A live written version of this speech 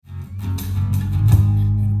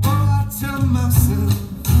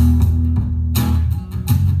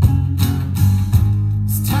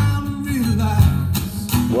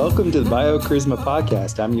Welcome to the BioCharisma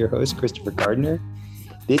podcast. I'm your host, Christopher Gardner.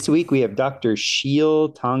 This week we have Dr.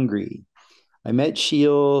 Sheel Tangri. I met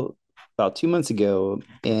Sheel about 2 months ago,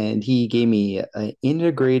 and he gave me an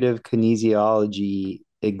integrative kinesiology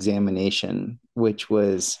examination, which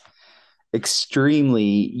was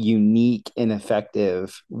extremely unique and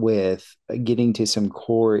effective with getting to some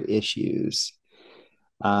core issues.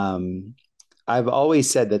 I've always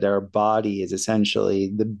said that our body is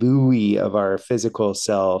essentially the buoy of our physical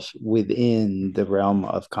self within the realm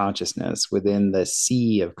of consciousness, within the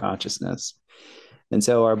sea of consciousness. And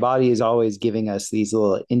so our body is always giving us these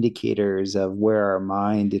little indicators of where our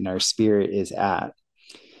mind and our spirit is at.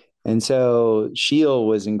 And so Sheel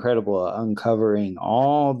was incredible at uncovering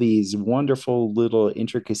all these wonderful little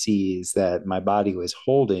intricacies that my body was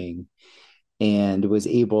holding, and was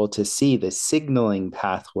able to see the signaling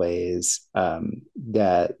pathways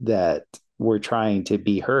that were trying to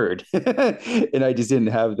be heard. And I just didn't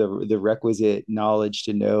have the requisite knowledge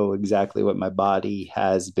to know exactly what my body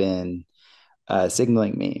has been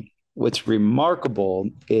signaling me. What's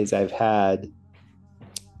remarkable is I've had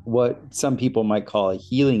what some people might call a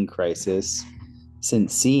healing crisis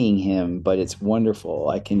since seeing him, but it's wonderful.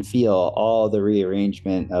 I can feel all the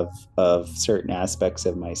rearrangement of certain aspects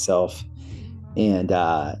of myself. And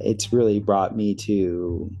it's really brought me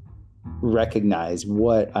to recognize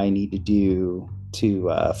what I need to do to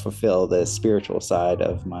fulfill the spiritual side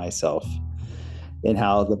of myself and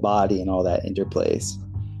how the body and all that interplays.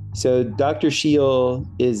 So Dr. Sheel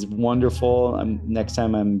is wonderful. Next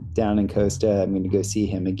time I'm down in Costa, I'm going to go see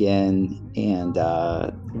him again. And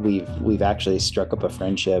we've actually struck up a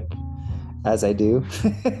friendship, as I do.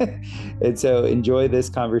 And so enjoy this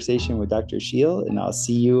conversation with Dr. Sheel, and I'll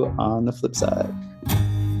see you on the flip side.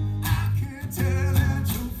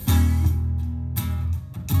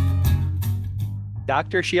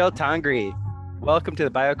 Dr. Sheel Tangri, welcome to the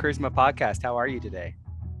BioCharisma podcast. How are you today?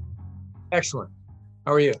 Excellent.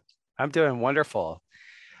 How are you? I'm doing wonderful.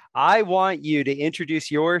 I want you to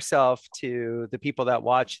introduce yourself to the people that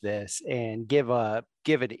watch this and give an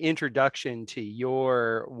introduction to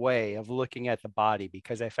your way of looking at the body,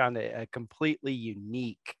 because I found it a completely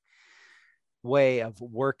unique way of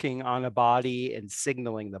working on a body and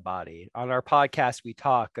signaling the body. On our podcast, we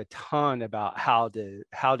talk a ton about how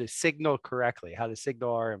to signal correctly, how to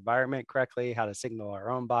signal our environment correctly, how to signal our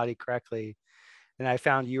own body correctly. And I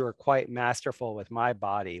found you were quite masterful with my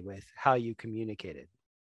body, with how you communicated.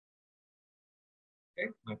 Okay,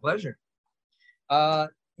 my pleasure.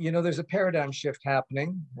 There's a paradigm shift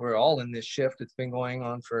happening. We're all in this shift. It's been going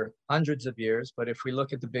on for hundreds of years. But if we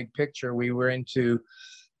look at the big picture,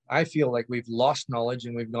 I feel like we've lost knowledge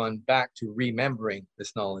and we've gone back to remembering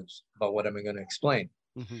this knowledge about what I'm going to explain.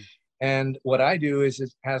 Mm-hmm. And what I do is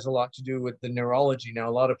it has a lot to do with the neurology. Now,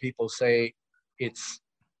 a lot of people say it's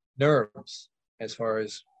nerves. As far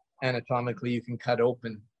as anatomically, you can cut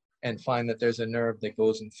open and find that there's a nerve that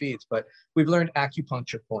goes and feeds. But we've learned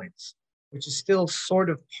acupuncture points, which is still sort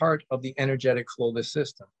of part of the energetic flow of the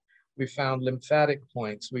system. We found lymphatic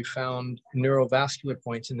points. We found neurovascular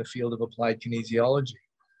points in the field of applied kinesiology.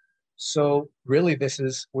 So really,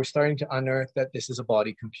 we're starting to unearth that this is a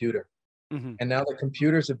body computer. Mm-hmm. And now the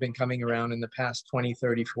computers have been coming around in the past 20,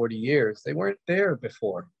 30, 40 years. They weren't there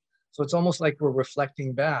before. So it's almost like we're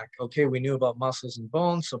reflecting back. Okay, we knew about muscles and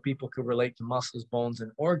bones, so people could relate to muscles, bones,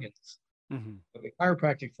 and organs. Mm-hmm. But the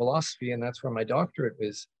chiropractic philosophy, and that's where my doctorate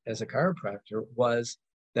is as a chiropractor, was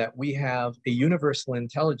that we have a universal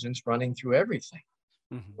intelligence running through everything.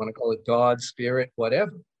 Mm-hmm. You want to call it God, spirit,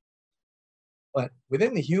 whatever. But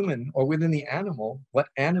within the human or within the animal, what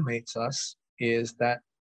animates us is that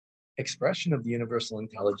expression of the universal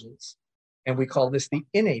intelligence. And we call this the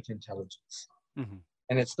innate intelligence. Mm-hmm.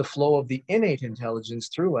 And it's the flow of the innate intelligence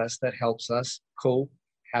through us that helps us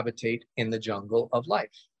cohabitate in the jungle of life.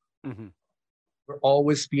 Mm-hmm. We're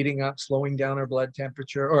always speeding up, slowing down our blood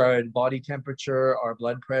temperature or our body temperature, our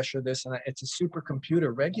blood pressure, this and that. It's a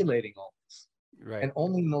supercomputer regulating all this. Right. And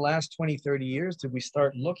only in the last 20, 30 years did we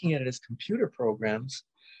start looking at it as computer programs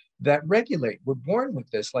that regulate. We're born with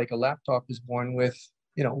this, like a laptop is born with,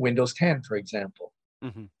 Windows 10, for example.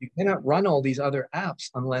 Mm-hmm. You cannot run all these other apps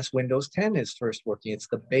unless Windows 10 is first working. It's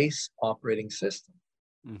the base operating system.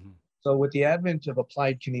 Mm-hmm. So with the advent of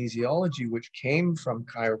applied kinesiology, which came from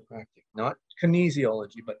chiropractic, not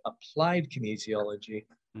kinesiology, but applied kinesiology,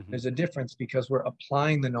 mm-hmm. there's a difference because we're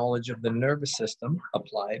applying the knowledge of the nervous system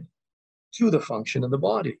applied to the function of the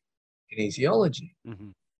body, kinesiology. Mm-hmm.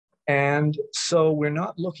 And so we're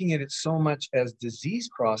not looking at it so much as disease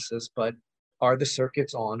process, but are the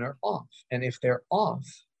circuits on or off? And if they're off,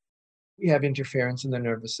 we have interference in the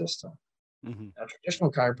nervous system. Now,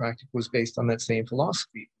 traditional chiropractic was based on that same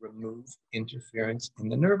philosophy: remove interference in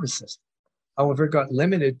the nervous system. However, it got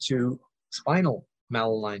limited to spinal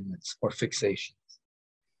malalignments or fixations.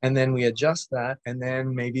 And then we adjust that, and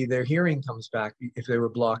then maybe their hearing comes back if they were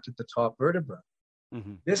blocked at the top vertebra.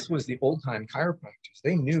 This was the old-time chiropractors.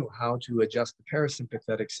 They knew how to adjust the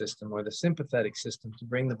parasympathetic system or the sympathetic system to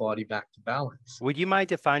bring the body back to balance. Would you mind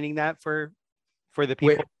defining that for the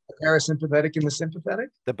people? With the parasympathetic and the sympathetic?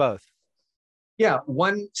 The both. Yeah,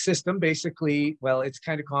 one system basically, well, it's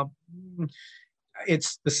kind of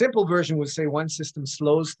it's the simple version would say one system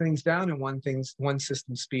slows things down and one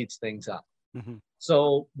system speeds things up.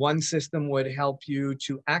 So one system would help you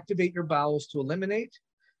to activate your bowels to eliminate.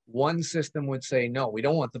 One system would say, no, we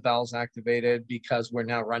don't want the bowels activated because we're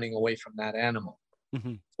now running away from that animal.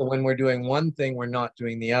 So when we're doing one thing, we're not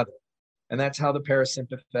doing the other. And that's how the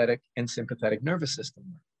parasympathetic and sympathetic nervous system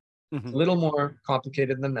work. It's a little more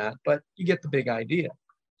complicated than that, but you get the big idea.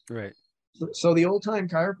 Right. So the old-time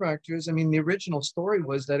chiropractors, I mean, the original story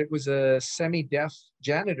was that it was a semi-deaf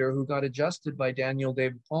janitor who got adjusted by Daniel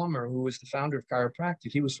David Palmer, who was the founder of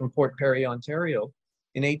chiropractic. He was from Port Perry, Ontario.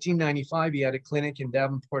 In 1895, he had a clinic in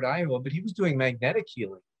Davenport, Iowa, but he was doing magnetic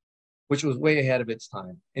healing, which was way ahead of its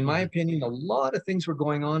time. In my opinion, a lot of things were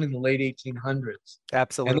going on in the late 1800s.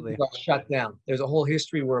 Absolutely. And then it got shut down. There's a whole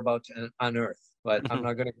history we're about to unearth, but I'm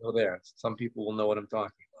not going to go there. Some people will know what I'm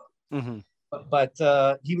talking about.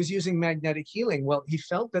 But he was using magnetic healing. Well, he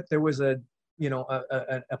felt that there was a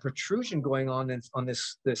protrusion going on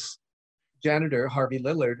this janitor, Harvey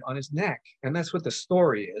Lillard, on his neck. And that's what the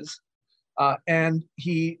story is. And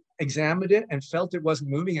he examined it and felt it wasn't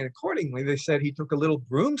moving. And accordingly, they said he took a little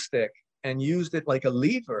broomstick and used it like a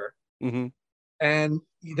lever. And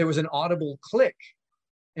there was an audible click.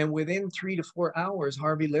 And within 3 to 4 hours,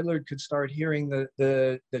 Harvey Lillard could start hearing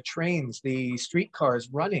the trains, the streetcars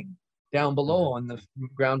running down below on the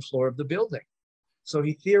ground floor of the building. So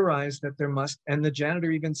he theorized that there must, and the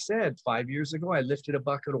janitor even said, 5 years ago, I lifted a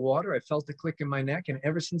bucket of water, I felt a click in my neck, and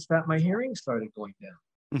ever since that, my hearing started going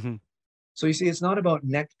down. So you see, it's not about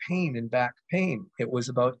neck pain and back pain. It was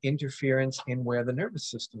about interference in where the nervous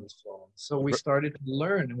system is flowing. So we started to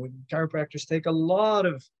learn, and chiropractors take a lot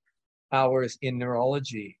of hours in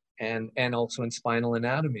neurology and also in spinal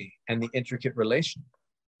anatomy and the intricate relation.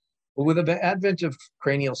 But with the advent of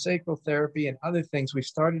cranial sacral therapy and other things, we've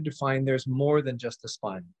started to find there's more than just the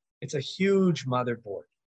spine. It's a huge motherboard.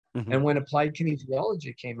 And when applied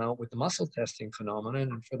kinesiology came out with the muscle testing phenomenon,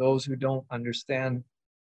 and for those who don't understand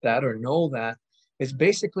that or know that, it's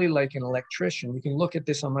basically like an electrician. You can look at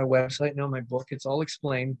this on my website and on my book. It's all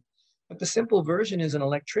explained. But the simple version is an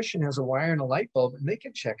electrician has a wire and a light bulb, and they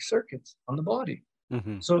can check circuits on the body.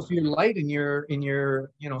 So if your light in your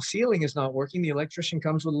ceiling is not working, the electrician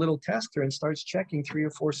comes with a little tester and starts checking 3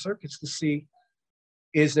 or 4 circuits to see,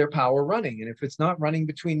 is there power running? And if it's not running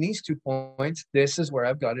between these 2 points, this is where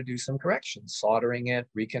I've got to do some corrections, soldering it,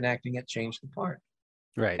 reconnecting it, change the part.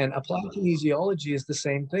 Right. And applied kinesiology is the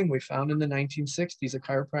same thing. We found in the 1960s a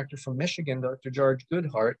chiropractor from Michigan, Dr. George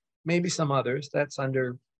Goodhart, maybe some others, that's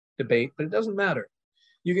under debate, but it doesn't matter.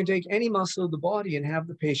 You can take any muscle of the body and have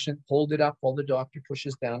the patient hold it up while the doctor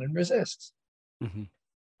pushes down and resists.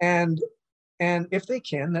 And if they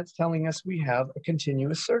can, that's telling us we have a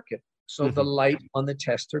continuous circuit. So the light on the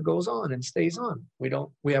tester goes on and stays on.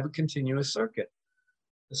 We have a continuous circuit.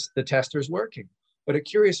 The tester's working. But a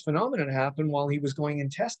curious phenomenon happened while he was going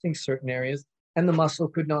and testing certain areas, and the muscle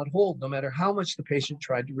could not hold, no matter how much the patient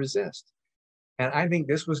tried to resist. And I think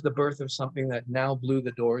this was the birth of something that now blew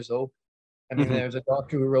the doors open. I mean, there's a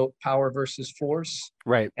doctor who wrote Power versus Force,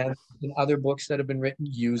 and in other books that have been written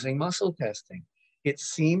using muscle testing. It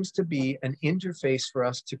seems to be an interface for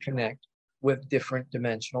us to connect with different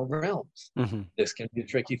dimensional realms. This can be a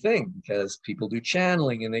tricky thing because people do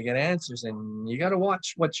channeling and they get answers, and you got to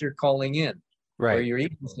watch what you're calling in, where your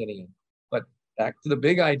ego's getting in. But back to the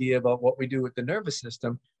big idea about what we do with the nervous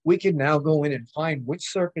system, we can now go in and find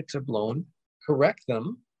which circuits are blown, correct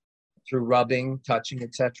them through rubbing, touching,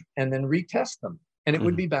 etc., and then retest them, and it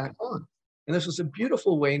would be back on. And this was a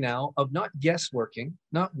beautiful way now of not guessworking,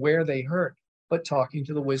 not where they hurt, but talking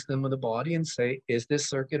to the wisdom of the body and say, is this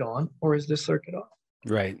circuit on or is this circuit off?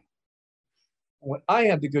 Right. What I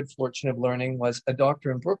had the good fortune of learning was a doctor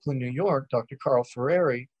in Brooklyn, New York, Dr. Carl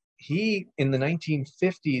Ferrari. He, in the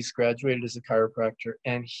 1950s, graduated as a chiropractor,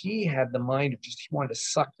 and he had the mind of he wanted to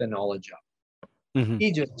suck the knowledge up.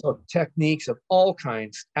 He just took techniques of all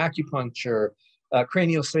kinds, acupuncture,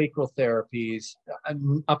 craniosacral therapies,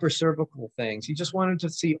 upper cervical things. He just wanted to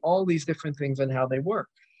see all these different things and how they work.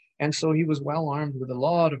 And so he was well armed with a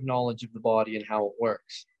lot of knowledge of the body and how it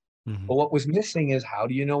works. But what was missing is, how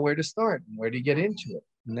do you know where to start and where to get into it?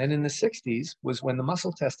 And then in the 60s was when the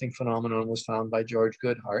muscle testing phenomenon was found by George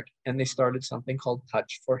Goodhart, and they started something called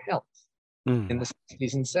Touch for Health in the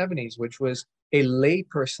 60s and 70s, which was a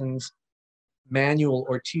layperson's manual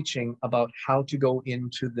or teaching about how to go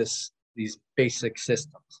into these basic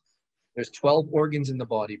systems. There's 12 organs in the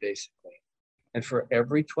body, basically. And for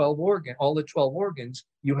every 12 organ, all the 12 organs,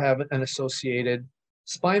 you have an associated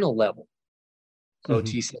spinal level. So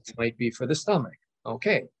T6 might be for the stomach.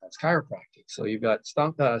 Okay, that's chiropractic. So you've got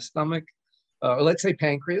stomach, let's say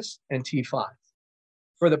pancreas, and T5.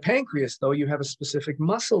 For the pancreas, though, you have a specific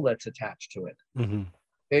muscle that's attached to it.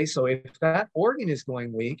 Okay, so if that organ is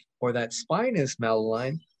going weak, or that spine is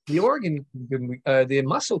malaligned, the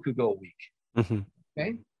muscle could go weak.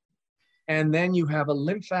 Okay, and then you have a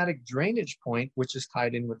lymphatic drainage point, which is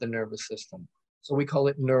tied in with the nervous system. So we call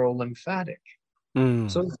it neurolymphatic.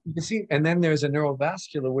 So you can see, and then there's a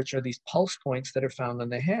neurovascular, which are these pulse points that are found on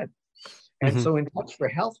the head. And so in Touch for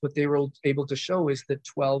Health, what they were able to show is the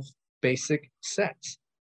 12 basic sets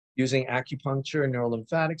using acupuncture,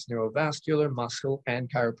 neurolymphatics, neurovascular, muscle,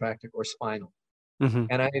 and chiropractic or spinal.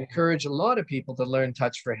 And I encourage a lot of people to learn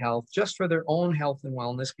Touch for Health just for their own health and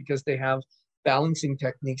wellness, because they have balancing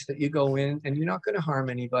techniques that you go in and you're not going to harm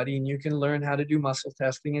anybody, and you can learn how to do muscle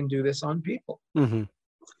testing and do this on people.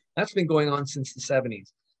 That's been going on since the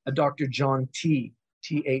 70s. A Dr. John T,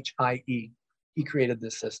 Thie, he created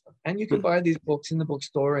this system. And you can buy these books in the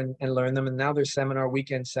bookstore and learn them. And now there's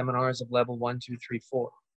weekend seminars of level 1, 2, 3, 4.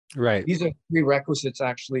 Right. These are prerequisites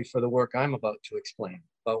actually for the work I'm about to explain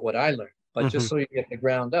about what I learned. But just so you get the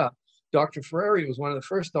ground up, Dr. Ferrari was one of the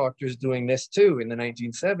first doctors doing this too in the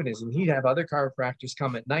 1970s. And he'd have other chiropractors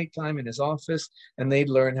come at nighttime in his office, and they'd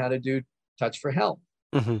learn how to do Touch for Health.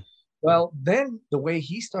 Well, then the way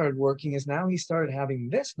he started working is, now he started having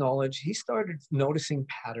this knowledge. He started noticing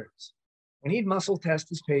patterns. When he'd muscle test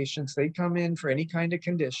his patients, they'd come in for any kind of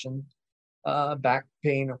condition, back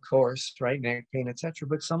pain, of course, right, neck pain, etc.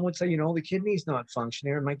 But some would say, the kidney's not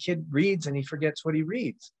functioning, or my kid reads and he forgets what he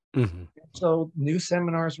reads. So new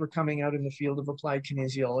seminars were coming out in the field of applied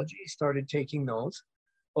kinesiology. He started taking those.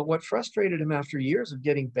 But what frustrated him after years of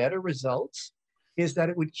getting better results is that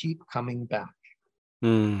it would keep coming back.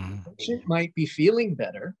 Patient might be feeling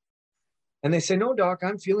better, and they say, no, doc,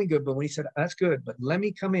 I'm feeling good. But when he said, that's good, but let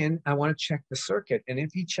me come in, I want to check the circuit. And if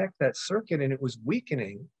he checked that circuit and it was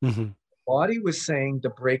weakening, the body was saying the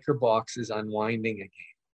breaker box is unwinding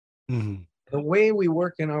again. The way we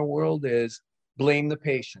work in our world is blame the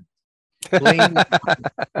patient.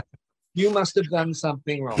 You must have done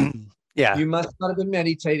something wrong. You must not have been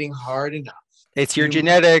meditating hard enough. It's your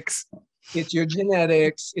genetics. It's your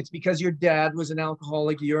genetics. It's because your dad was an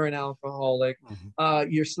alcoholic. You're an alcoholic.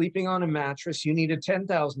 You're sleeping on a mattress. You need a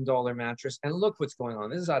 $10,000 mattress. And look what's going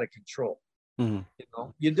on. This is out of control.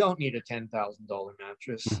 You don't need a $10,000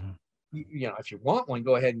 mattress. If you want one,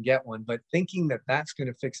 go ahead and get one. But thinking that that's going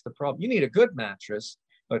to fix the problem, you need a good mattress.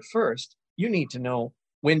 But first, you need to know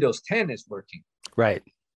Windows 10 is working. Right.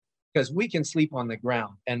 Because we can sleep on the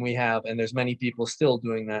ground, and there's many people still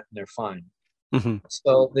doing that, and they're fine.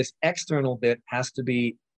 So this external bit has to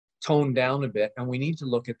be toned down a bit, and we need to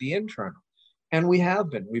look at the internal. And we've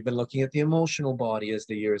been looking at the emotional body as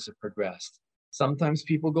the years have progressed. Sometimes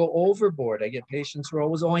people go overboard. I get patients who are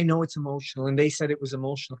always, I know it's emotional, and they said it was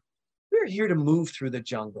emotional. We're here to move through the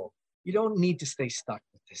jungle. You don't need to stay stuck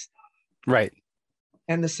with this stuff. Right.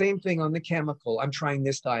 And the same thing on the chemical. I'm trying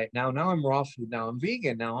this diet now. Now I'm raw food. Now I'm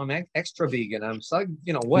vegan. Now I'm extra vegan. I'm,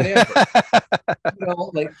 whatever.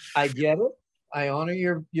 I get it. I honor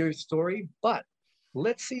your story, but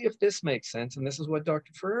let's see if this makes sense. And this is what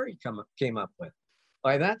Dr. Ferrari came up with.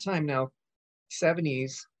 By that time now,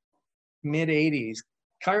 70s, mid 80s,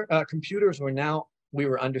 computers we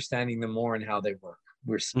were understanding them more and how they work.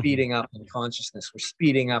 We're speeding up in consciousness. We're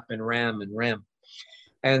speeding up in RAM and REM.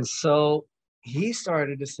 And so he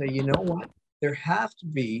started to say, you know what? There has to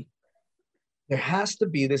be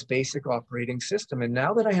this basic operating system. And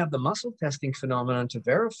now that I have the muscle testing phenomenon to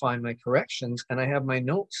verify my corrections, and I have my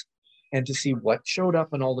notes, and to see what showed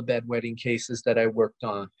up in all the bedwetting cases that I worked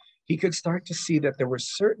on, he could start to see that there were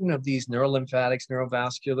certain of these neurolymphatics,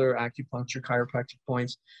 neurovascular, acupuncture, chiropractic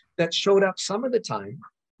points that showed up some of the time,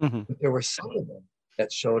 but there were some of them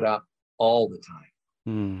that showed up all the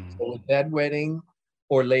time. So with bedwetting,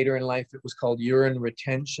 or later in life, it was called urine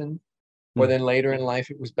retention. Or then later in life,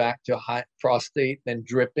 it was back to high prostate, then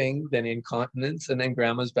dripping, then incontinence, and then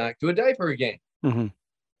grandma's back to a diaper again.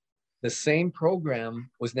 The same program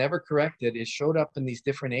was never corrected. It showed up in these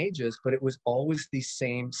different ages, but it was always the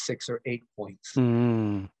same 6 or 8 points.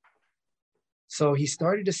 So So he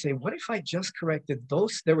started to say, what if I just corrected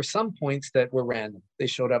those? There were some points that were random. They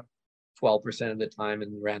showed up 12% of the time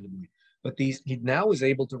and randomly. But he now was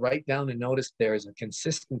able to write down and notice there's a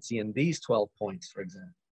consistency in these 12 points, for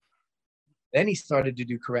example. Then he started to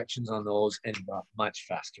do corrections on those and got much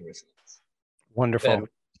faster results. Wonderful. Then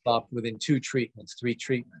stopped within 2 treatments, 3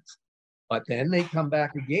 treatments. But then they'd come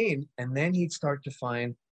back again, and then he'd start to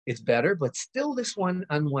find it's better, but still this one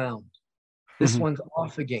unwound. This one's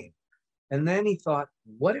off again. And then he thought,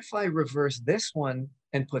 what if I reverse this one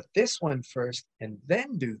and put this one first and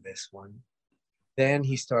then do this one? Then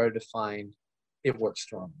he started to find it worked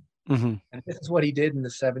strongly. And this is what he did in the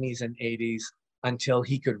 70s and 80s until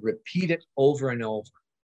he could repeat it over and over.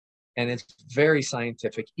 And it's very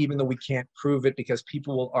scientific, even though we can't prove it because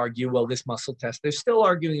people will argue, well, this muscle test, they're still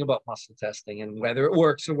arguing about muscle testing and whether it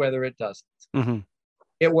works or whether it doesn't.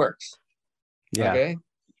 It works. Yeah. Okay.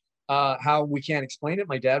 How we can't explain it.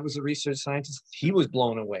 My dad was a research scientist. He was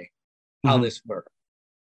blown away how this worked.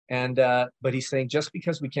 And, but he's saying just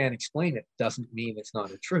because we can't explain it doesn't mean it's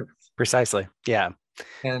not a truth. Precisely. Yeah.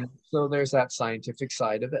 And so there's that scientific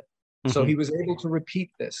side of it. So he was able to repeat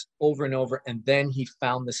this over and over. And then he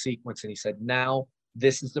found the sequence and he said, now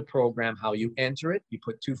this is the program, how you enter it. You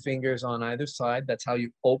put 2 fingers on either side. That's how you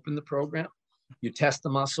open the program. You test the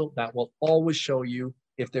muscle. That will always show you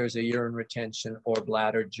if there's a urine retention or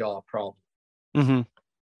bladder jaw problem. And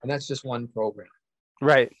that's just one program.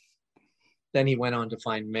 Right. Then he went on to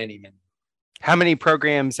find many. How many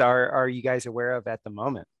programs are you guys aware of at the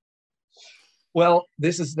moment? Well,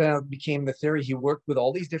 this is became the theory. He worked with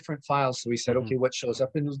all these different files. So he said, okay, what shows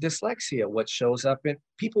up in dyslexia? What shows up in,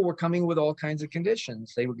 people were coming with all kinds of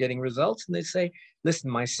conditions. They were getting results and they'd say, listen,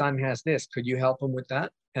 my son has this. Could you help him with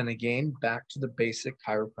that? And again, back to the basic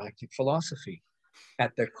chiropractic philosophy.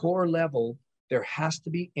 At the core level, there has to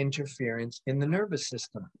be interference in the nervous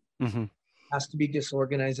system. Has to be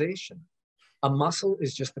disorganization. A muscle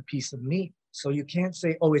is just a piece of meat. So you can't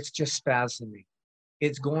say, oh, it's just spasming.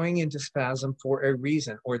 It's going into spasm for a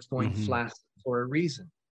reason, or it's going flaccid for a reason.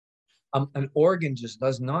 An organ just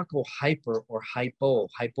does not go hyper or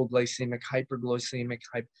hypoglycemic, hyperglycemic.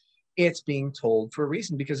 It's being told for a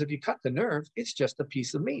reason, because if you cut the nerve, it's just a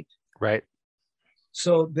piece of meat. Right.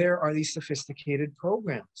 So there are these sophisticated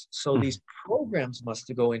programs. So these programs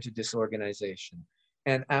must go into disorganization.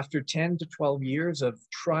 And after 10 to 12 years of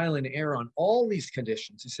trial and error on all these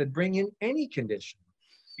conditions, he said, bring in any condition.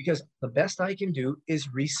 Because the best I can do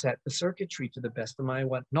is reset the circuitry to the best of my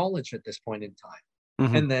knowledge at this point in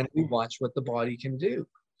time. And then we watch what the body can do.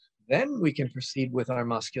 Then we can proceed with our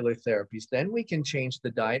muscular therapies. Then we can change the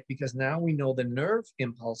diet, because now we know the nerve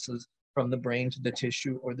impulses from the brain to the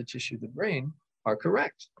tissue or the tissue to the brain are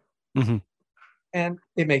correct. And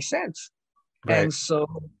it makes sense. Right. And so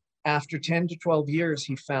after 10 to 12 years,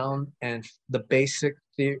 he found, and the basic,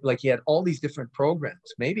 like he had all these different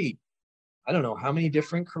programs, maybe, I don't know how many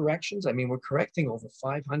different corrections. I mean, we're correcting over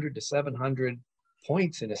 500 to 700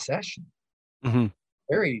 points in a session.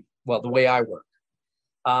 Very well, the way I work.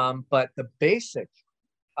 But the basic,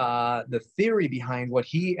 the theory behind what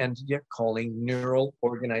he ended up calling neural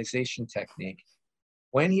organization technique,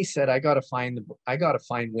 when he said, I got to find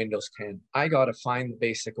Windows 10, I got to find the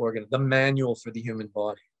basic organ, the manual for the human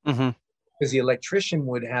body. Because the electrician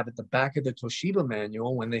would have at the back of the Toshiba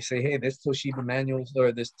manual, when they say, hey, this Toshiba manual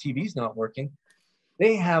or this TV's not working,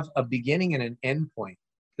 they have a beginning and an end point.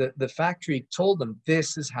 The factory told them,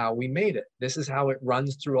 this is how we made it. This is how it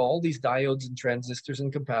runs through all these diodes and transistors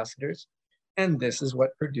and capacitors. And this is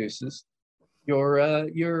what produces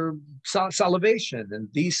your salivation. And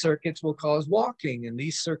these circuits will cause walking. And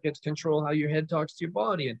these circuits control how your head talks to your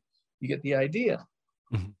body. And you get the idea.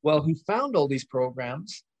 Well, he found all these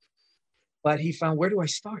programs. But he found, where do I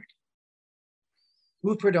start?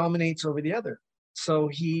 Who predominates over the other? So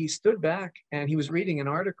he stood back and he was reading an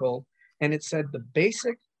article, and it said the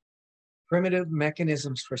basic primitive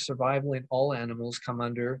mechanisms for survival in all animals come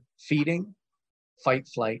under feeding, fight,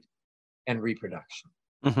 flight, and reproduction.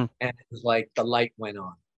 And it was like the light went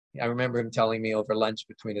on. I remember him telling me over lunch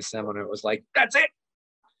between a seminar, it was like, that's it.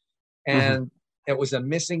 And it was a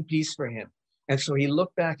missing piece for him. And so he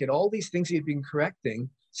looked back at all these things he had been correcting: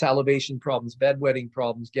 salivation problems, bedwetting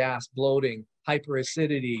problems, gas, bloating,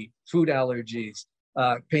 hyperacidity, food allergies,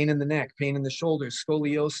 pain in the neck, pain in the shoulders,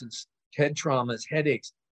 scoliosis, head traumas,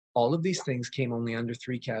 headaches. All of these things came only under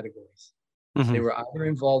 3 categories. They were either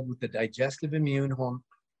involved with the digestive immune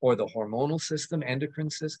or the hormonal system,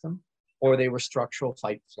 endocrine system, or they were structural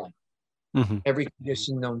fight flight. Every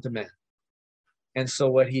condition known to man. And so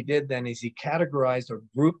what he did then is he categorized or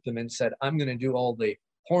grouped them and said, I'm going to do all the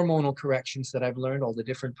hormonal corrections that I've learned, all the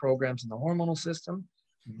different programs in the hormonal system.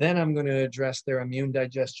 Then I'm going to address their immune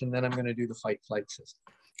digestion. Then I'm going to do the fight flight system.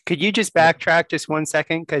 Could you just backtrack just 1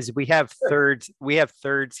 second? Because we have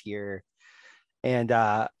thirds here. And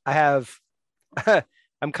I have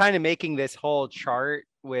I'm kind of making this whole chart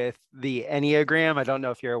with the Enneagram. I don't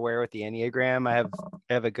know if you're aware with the Enneagram. I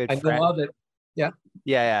have a good friend. I know of it. Yeah.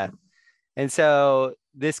 Yeah. And so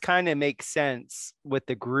this kind of makes sense with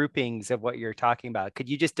the groupings of what you're talking about. Could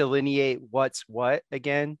you just delineate what's what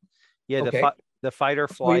again? Yeah, Okay. the fight or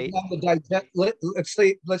flight.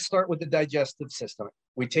 Let's start with the digestive system.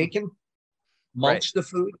 We take in, mulch the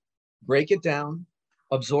food, break it down,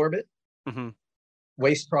 absorb it,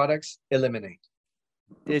 waste products, eliminate.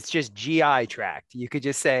 It's just GI tract. You could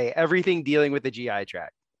just say everything dealing with the GI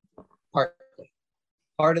tract. Partly.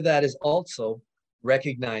 Part of that is also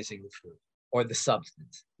recognizing the food or the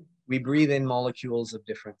substance. We breathe in molecules of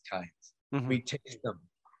different kinds. We taste them.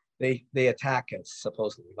 They attack us,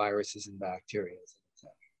 supposedly, viruses and bacteria.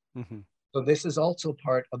 So this is also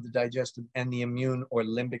part of the digestive and the immune or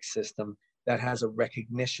limbic system that has a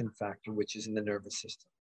recognition factor, which is in the nervous system.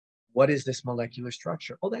 What is this molecular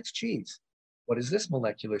structure? Oh, that's cheese. What is this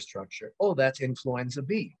molecular structure? Oh, that's influenza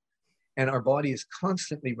B. And our body is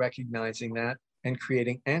constantly recognizing that and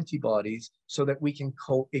creating antibodies so that we can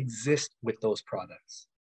coexist with those products.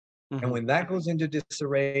 And when that goes into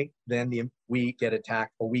disarray, then we get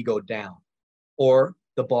attacked or we go down. Or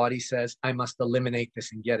the body says, I must eliminate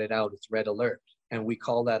this and get it out. It's red alert. And we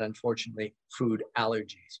call that, unfortunately, food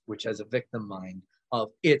allergies, which has a victim mind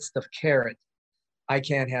of it's the carrot. I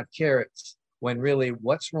can't have carrots. When really,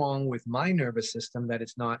 what's wrong with my nervous system that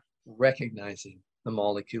it's not recognizing the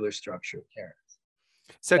molecular structure of carrots?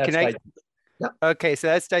 So okay, so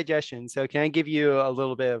that's digestion. So can I give you a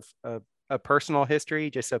little bit of a personal history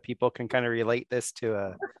just so people can kind of relate this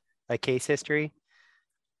to a case history?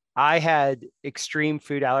 I had extreme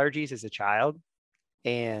food allergies as a child,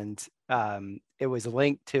 and it was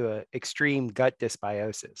linked to an extreme gut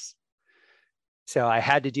dysbiosis. So I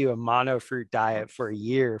had to do a monofruit diet for a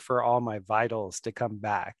year for all my vitals to come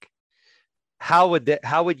back. How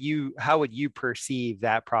would you perceive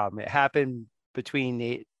that problem? It happened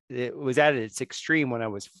it was at its extreme when I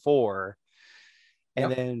was 4.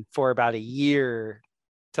 And then for about a year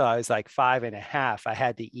till I was like 5.5, I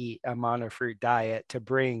had to eat a monofruit diet to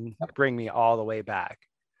bring me all the way back.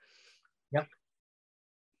 Yep.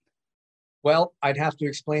 Well, I'd have to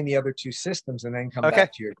explain the other two systems and then come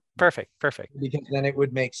back to your. Perfect. Because then it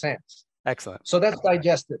would make sense. Excellent. So that's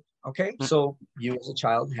digestive. Okay. So you as a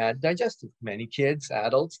child had digestive. Many kids,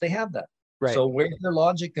 adults, they have that. Right. So where's their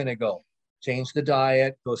logic going to go? Change the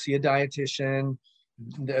diet, go see a dietitian,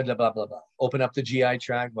 blah, blah, blah, blah. Open up the GI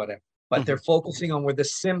tract, whatever. But they're focusing on where the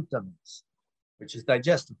symptoms, which is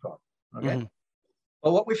digestive problem. Okay.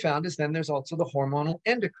 But what we found is then there's also the hormonal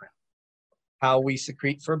endocrine. How we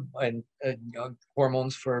secrete for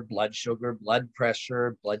hormones for blood sugar, blood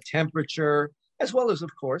pressure, blood temperature, as well as,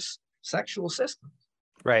 of course, sexual systems.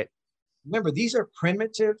 Right. Remember, these are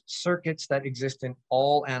primitive circuits that exist in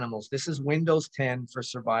all animals. This is Windows 10 for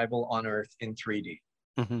survival on Earth in 3D.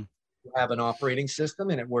 You have an operating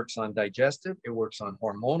system and it works on digestive, it works on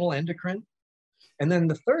hormonal endocrine. And then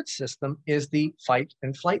the third system is the fight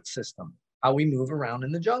and flight system, how we move around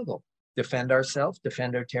in the jungle, defend ourselves,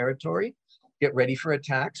 defend our territory, get ready for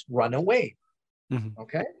attacks, run away.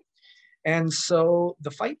 Okay. And so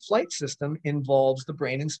the fight flight system involves the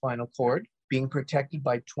brain and spinal cord being protected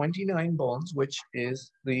by 29 bones, which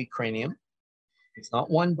is the cranium. It's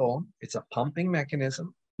not one bone, it's a pumping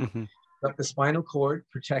mechanism. But the spinal cord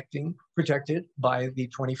protected by the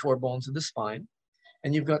 24 bones of the spine.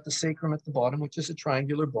 And you've got the sacrum at the bottom, which is a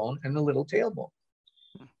triangular bone, and the little tailbone.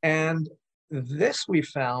 And this we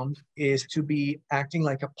found is to be acting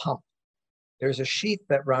like a pump. There's a sheath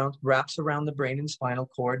that wraps around the brain and spinal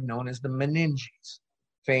cord known as the meninges,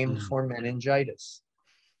 famed for meningitis.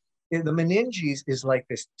 The meninges is like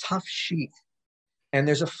this tough sheath, and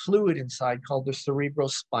there's a fluid inside called the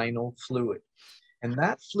cerebrospinal fluid. And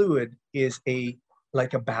that fluid is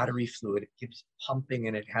like a battery fluid. It keeps pumping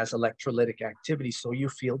and it has electrolytic activity, so you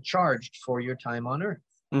feel charged for your time on Earth.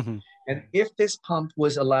 And if this pump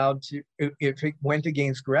was allowed to, if it went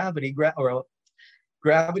against gravity,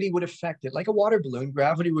 gravity would affect it. Like a water balloon,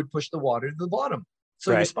 gravity would push the water to the bottom.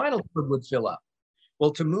 So your spinal cord would fill up.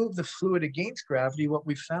 Well, to move the fluid against gravity, what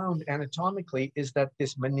we found anatomically is that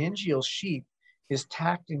this meningeal sheath is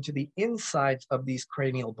tacked into the insides of these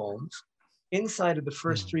cranial bones, inside of the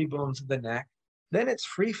first 3 bones of the neck. Then it's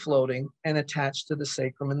free floating and attached to the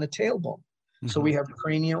sacrum and the tailbone. So we have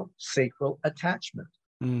cranial sacral attachment.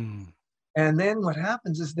 And then what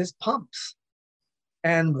happens is this pumps.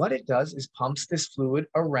 And what it does is pumps this fluid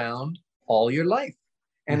around all your life.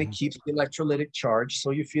 and it keeps the electrolytic charge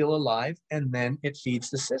so you feel alive, and then it feeds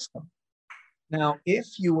the system. Now, if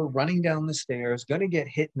you were running down the stairs, going to get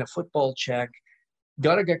hit in a football check,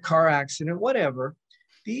 got to get car accident, whatever,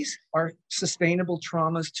 these are sustainable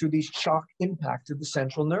traumas to the shock impact of the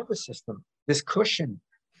central nervous system, this cushion,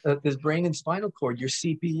 this brain and spinal cord, your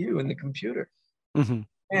CPU in the computer.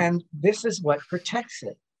 And this is what protects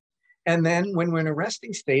it. And then when we're in a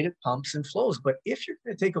resting state, it pumps and flows. But if you're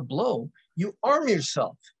going to take a blow, you arm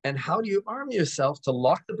yourself. And how do you arm yourself to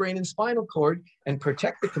lock the brain and spinal cord and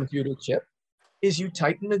protect the computer chip? Is you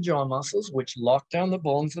tighten the jaw muscles, which lock down the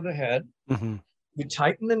bones of the head. You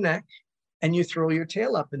tighten the neck, and you throw your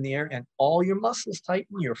tail up in the air, and all your muscles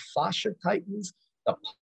tighten, your fascia tightens, the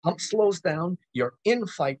pump slows down, you're in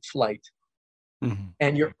fight flight,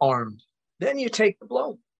 and you're armed. Then you take the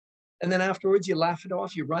blow. And then afterwards, you laugh it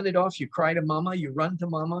off, you run it off, you cry to mama, you run to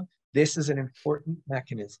mama. This is an important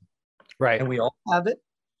mechanism. Right. And we all have it.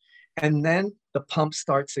 And then the pump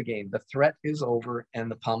starts again. The threat is over, and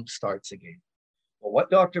the pump starts again. Well, what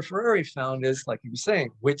Dr. Ferrari found is, like he was saying,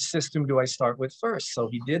 which system do I start with first? So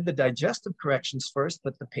he did the digestive corrections first,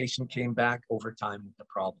 but the patient came back over time with the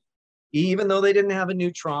problem. Even though they didn't have a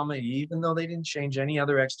new trauma, even though they didn't change any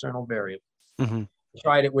other external variables.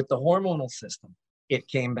 Tried it with the hormonal system. It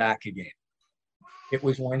came back again. It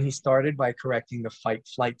was when he started by correcting the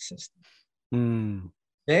fight-flight system.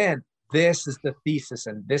 Then this is the thesis,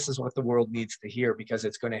 and this is what the world needs to hear, because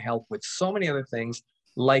it's going to help with so many other things,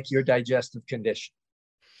 like your digestive condition.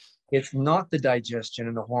 It's not the digestion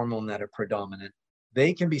and the hormone that are predominant.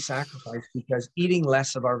 They can be sacrificed, because eating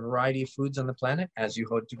less of our variety of foods on the planet, as you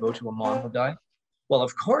hope to go to a mono diet. Well,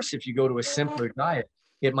 of course, if you go to a simpler diet,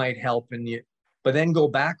 it might help, but then go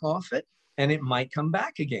back off it, and it might come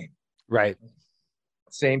back again. Right.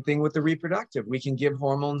 Same thing with the reproductive. We can give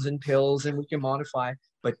hormones and pills, and we can modify,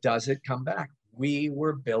 but does it come back? We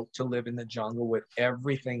were built to live in the jungle with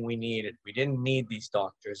everything we needed. We didn't need these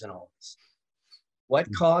doctors and all this. What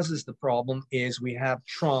causes the problem is we have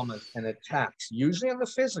traumas and attacks, usually on the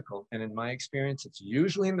physical. And in my experience, it's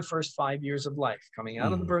usually in the first 5 years of life, coming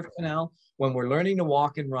out of the birth canal, when we're learning to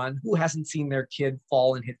walk and run. Who hasn't seen their kid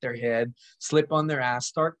fall and hit their head, slip on their ass,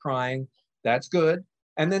 start crying? That's good.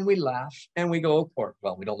 And then we laugh and we go, or,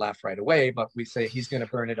 well, we don't laugh right away, but we say he's going to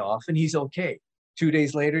burn it off and he's okay. 2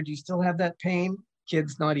 days later, do you still have that pain?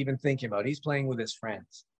 Kid's not even thinking about it. He's playing with his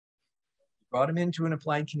friends. Brought him into an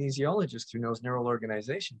applied kinesiologist who knows neural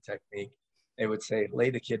organization technique. They would say, lay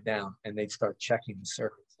the kid down, and they'd start checking the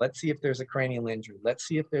circuits. Let's see if there's a cranial injury. Let's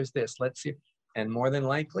see if there's this. Let's see. And more than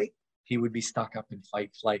likely, he would be stuck up in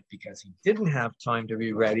fight flight because he didn't have time to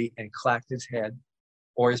be ready and clacked his head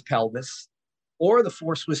or his pelvis, or the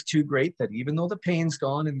force was too great that even though the pain's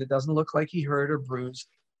gone and it doesn't look like he hurt or bruised,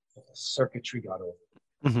 the circuitry got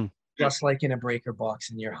over. Just like in a breaker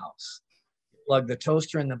box in your house. Plug the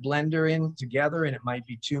toaster and the blender in together, and it might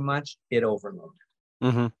be too much, it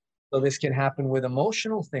overloaded. So this can happen with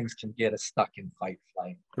emotional things, can get us stuck in fight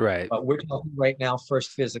flight. Right. But we're talking right now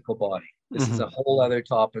first physical body. This is a whole other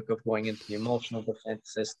topic of going into the emotional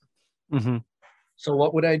defense system. So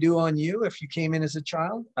what would I do on you if you came in as a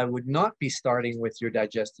child? I would not be starting with your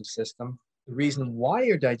digestive system. The reason why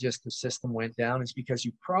your digestive system went down is because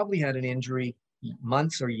you probably had an injury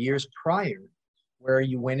months or years prior, where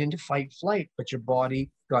you went into fight flight, but your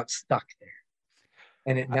body got stuck there.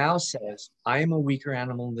 And it now says, I am a weaker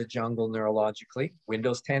animal in the jungle neurologically.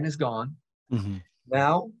 Windows 10 is gone.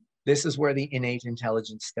 Now, this is where the innate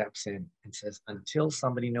intelligence steps in and says, until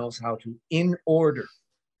somebody knows how to, in order,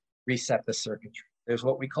 reset the circuitry. There's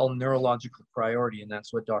what we call neurological priority, and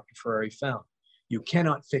that's what Dr. Ferrari found. You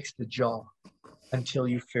cannot fix the jaw until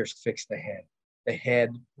you first fix the head. The head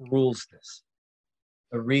rules this.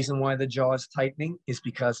 The reason why the jaw is tightening is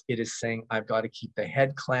because it is saying, I've got to keep the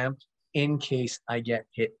head clamped in case I get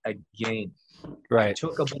hit again. I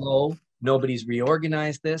took a blow. Nobody's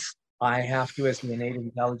reorganized this. I have to, as the innate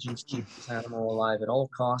intelligence, keep this animal alive at all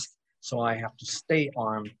costs. So I have to stay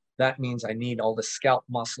armed. That means I need all the scalp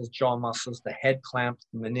muscles, jaw muscles, the head clamped,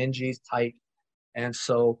 the meninges tight. And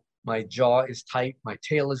so my jaw is tight. My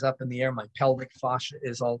tail is up in the air. My pelvic fascia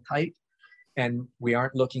is all tight. And we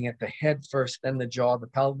aren't looking at the head first, then the jaw, the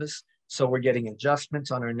pelvis. So we're getting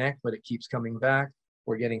adjustments on our neck, but it keeps coming back.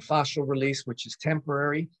 We're getting fascial release, which is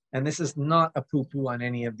temporary. And this is not a poo-poo on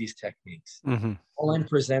any of these techniques. All I'm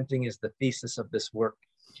presenting is the thesis of this work,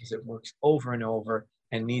 because it works over and over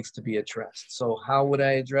and needs to be addressed. So how would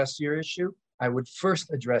I address your issue? I would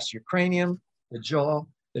first address your cranium, the jaw,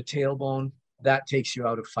 the tailbone. That takes you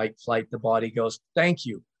out of fight flight. The body goes, thank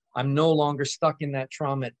you. I'm no longer stuck in that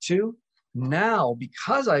trauma at 2. Now,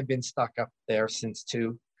 because I've been stuck up there since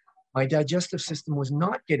 2, My digestive system was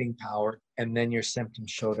not getting power. And then your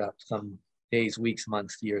symptoms showed up some days, weeks,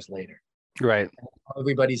 months, years later. Right.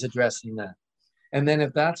 Everybody's addressing that. And then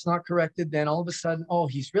if that's not corrected, then all of a sudden, oh,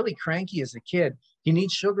 he's really cranky as a kid. He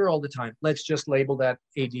needs sugar all the time. Let's just label that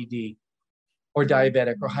ADD or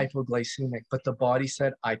diabetic or hypoglycemic. But the body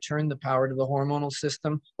said, I turned the power to the hormonal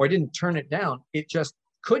system, or I didn't turn it down. It just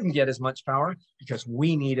couldn't get as much power because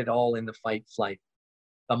we need it all in the fight flight.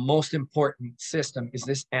 The most important system is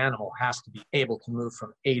this animal has to be able to move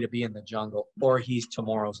from A to B in the jungle, or he's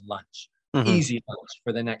tomorrow's lunch. Mm-hmm. Easy lunch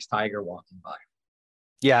for the next tiger walking by.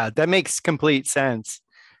 Yeah, that makes complete sense.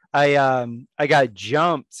 I got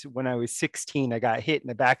jumped when I was 16. I got hit in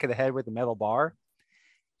the back of the head with a metal bar,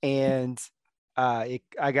 and I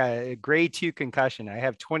got a grade 2 concussion. I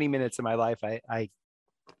have 20 minutes of my life I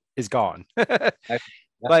is gone.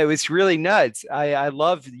 But it was really nuts. I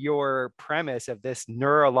love your premise of this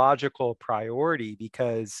neurological priority,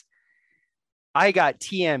 because I got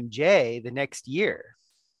TMJ the next year.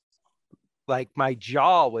 Like my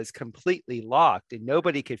jaw was completely locked and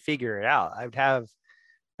nobody could figure it out.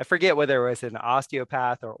 I forget whether it was an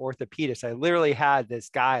osteopath or orthopedist. I literally had this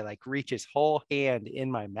guy like reach his whole hand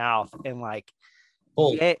in my mouth and like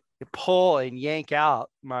pull and yank out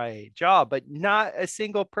my jaw, but not a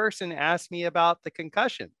single person asked me about the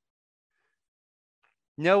concussion.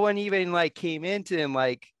 No one even like came into him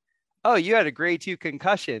like, oh, you had a grade 2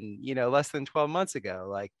 concussion, less than 12 months ago.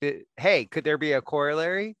 Like, hey, could there be a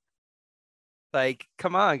corollary? Like,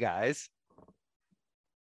 come on, guys.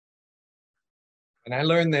 And I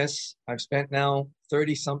learned this. I've spent now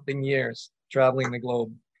 30 something years traveling the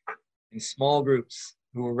globe in small groups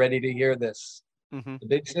who are ready to hear this. Mm-hmm. The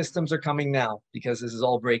big systems are coming now because this is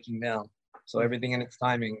all breaking down. So everything in its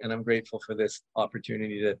timing. And I'm grateful for this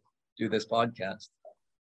opportunity to do this podcast.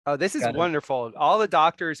 Oh, this is wonderful. All the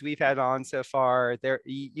doctors we've had on so far,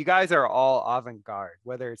 you guys are all avant-garde,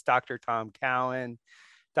 whether it's Dr. Tom Cowan,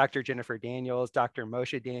 Dr. Jennifer Daniels, Dr.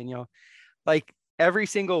 Moshe Daniel. Like every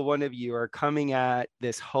single one of you are coming at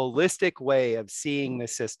this holistic way of seeing the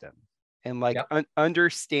system and like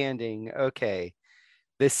understanding, okay,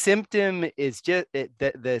 the symptom is just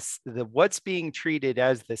what's being treated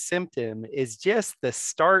as the symptom is just the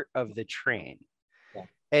start of the train. Yeah.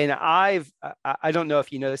 And I don't know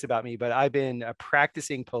if you know this about me, but I've been a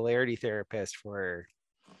practicing polarity therapist for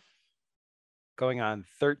going on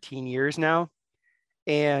 13 years now.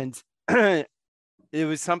 And it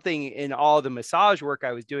was something in all the massage work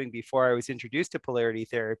I was doing before I was introduced to polarity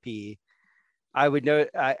therapy. I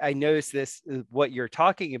noticed this, what you're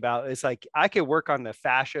talking about is like, I could work on the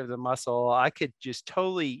fascia of the muscle. I could just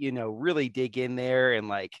totally, really dig in there and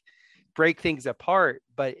like break things apart.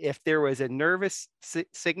 But if there was a nervous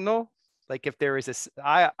signal, like if there was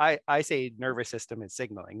I say nervous system is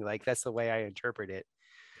signaling, like that's the way I interpret it.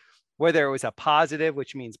 Whether it was a positive,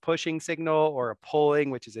 which means pushing signal, or a pulling,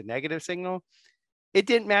 which is a negative signal, it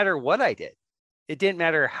didn't matter what I did. It didn't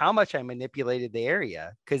matter how much I manipulated the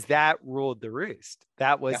area, because that ruled the roost.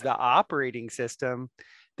 That was the operating system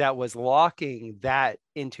that was locking that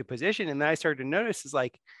into position. And then I started to notice is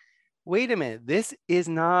like, wait a minute, this is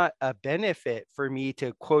not a benefit for me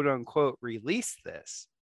to quote unquote release this.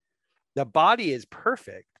 The body is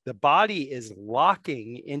perfect. The body is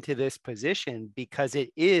locking into this position because it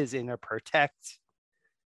is in a protect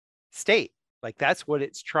state. Like that's what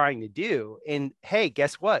it's trying to do. And hey,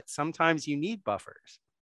 guess what? Sometimes you need buffers.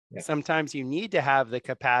 Yeah. Sometimes you need to have the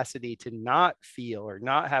capacity to not feel or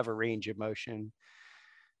not have a range of motion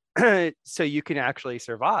so you can actually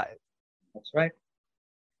survive. That's right.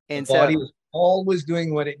 And the body is always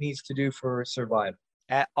doing what it needs to do for survival.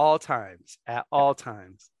 At all times, all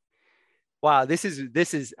times. Wow, this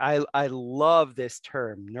is I love this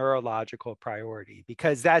term, neurological priority,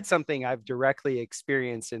 because that's something I've directly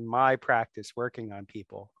experienced in my practice working on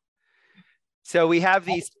people. So we have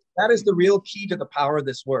these. That is the real key to the power of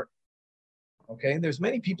this work. Okay, there's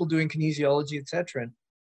many people doing kinesiology, etc.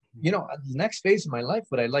 The next phase of my life,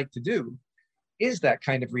 what I'd like to do is that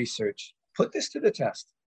kind of research. Put this to the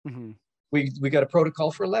test. Mm-hmm. We got a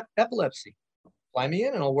protocol for epilepsy. Fly me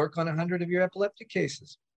in and I'll work on 100 of your epileptic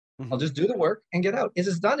cases. I'll just do the work and get out. This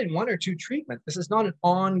is done in 1 or 2 treatment. This is not an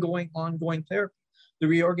ongoing therapy. The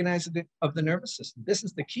reorganizing of the nervous system. This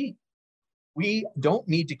is the key. We don't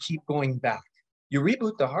need to keep going back. You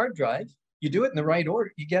reboot the hard drive, you do it in the right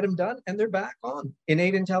order, you get them done, and they're back on.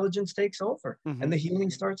 Innate intelligence takes over, and the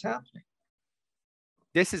healing starts happening.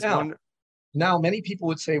 This is now, many people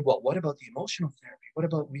would say, well, what about the emotional therapy? What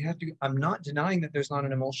about I'm not denying that there's not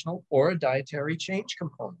an emotional or a dietary change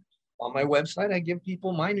component. On my website, I give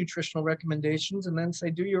people my nutritional recommendations and then say,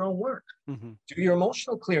 do your own work. Mm-hmm. Do your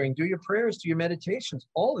emotional clearing, do your prayers, do your meditations.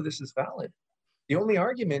 All of this is valid. The only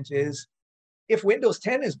argument is if Windows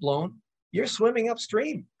 10 is blown, you're swimming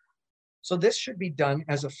upstream. So this should be done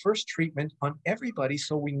as a first treatment on everybody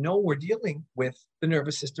so we know we're dealing with the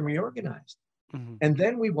nervous system reorganized. Mm-hmm. And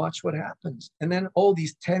then we watch what happens. And then,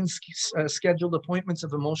 these 10 scheduled appointments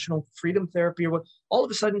of emotional freedom therapy or what, all of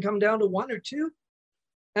a sudden come down to 1 or 2.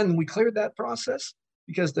 And we cleared that process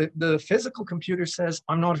because the physical computer says,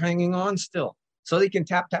 I'm not hanging on still. So they can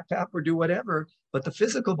tap, tap, tap or do whatever. But the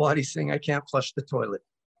physical body's saying, I can't flush the toilet.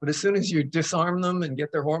 But as soon as you disarm them and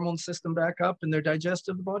get their hormone system back up and their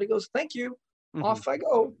digestive, the body goes, thank you, off I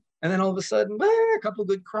go. And then all of a sudden, a couple of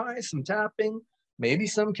good cries, some tapping, maybe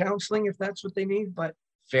some counseling if that's what they need, but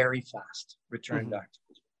very fast return back to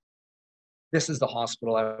it. This is the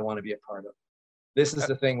hospital I want to be a part of. This is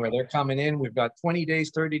the thing where they're coming in. We've got 20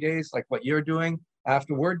 days, 30 days, like what you're doing.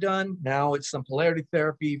 After we're done, now it's some polarity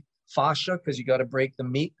therapy, fascia, because you got to break the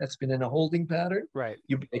meat that's been in a holding pattern. Right.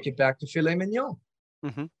 You break it back to filet mignon.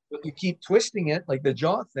 But you keep twisting it like the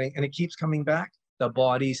jaw thing, and it keeps coming back. The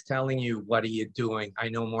body's telling you, what are you doing? I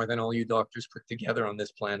know more than all you doctors put together on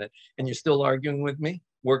this planet. And you're still arguing with me?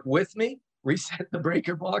 Work with me, reset the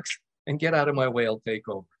breaker box, and get out of my way. I'll take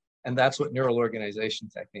over. And that's what neural organization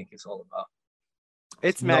technique is all about.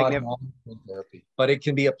 It's magnificent. Therapy, but it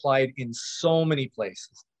can be applied in so many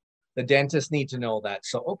places. The dentists need to know that.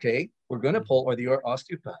 So, okay, we're going to pull, or the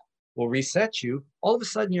osteopath will reset you. All of a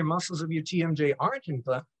sudden, your muscles of your TMJ aren't in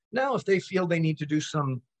place. Now, if they feel they need to do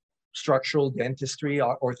some structural dentistry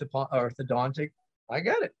or orthodontic, I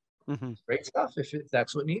get it. Great stuff if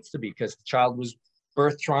that's what needs to be, because the child was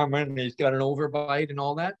birth trauma and he's got an overbite and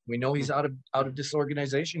all that. We know he's out of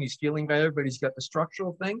disorganization. He's feeling better, but he's got the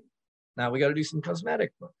structural thing. Now we got to do some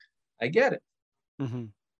cosmetic work. I get it.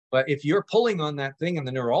 But if you're pulling on that thing and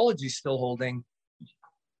the neurology is still holding,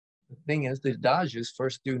 the thing is, the adage is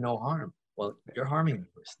first do no harm. Well, you're harming the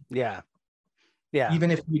person. Yeah. Yeah.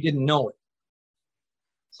 Even if you didn't know it.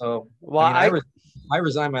 So, well, I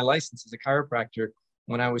resigned my license as a chiropractor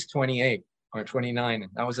when I was 28 or 29.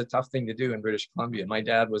 And that was a tough thing to do in British Columbia. My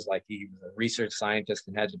dad was like, he was a research scientist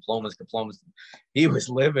and had diplomas. He was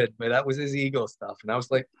livid, but that was his ego stuff. And I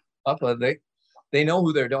was like, Papa, they know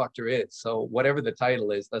who their doctor is. So whatever the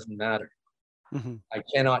title is, doesn't matter. I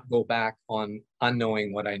cannot go back on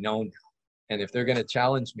unknowing what I know now. And if they're going to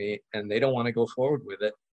challenge me and they don't want to go forward with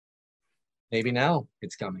it, maybe now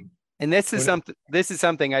it's coming. And this is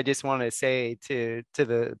something I just want to say to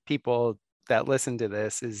the people that listen to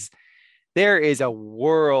this is there is a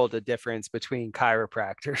world of difference between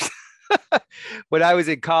chiropractors. When I was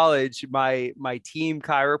in college, my team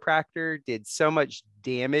chiropractor did so much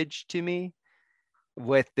damage to me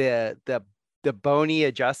with the bony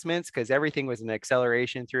adjustments, because everything was an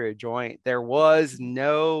acceleration through a joint. There was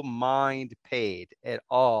no mind paid at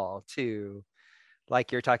all to,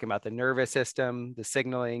 like you're talking about, the nervous system, the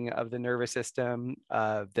signaling of the nervous system,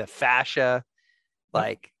 the fascia.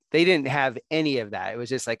 Like they didn't have any of that. It was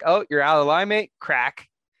just like, oh, you're out of alignment, crack.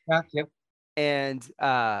 Yep. And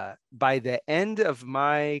by the end of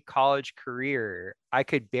my college career, I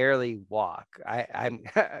could barely walk. I'm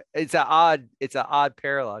it's an odd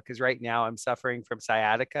parallel, because right now I'm suffering from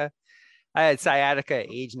sciatica. I had sciatica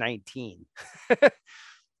at age 19.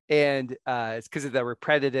 And it's because of the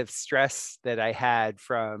repetitive stress that I had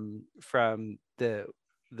from the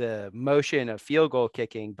motion of field goal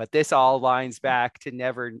kicking. But this all lines back to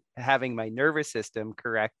never having my nervous system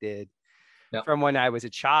corrected from when I was a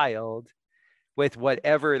child, with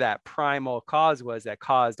whatever that primal cause was that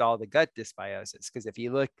caused all the gut dysbiosis. Because if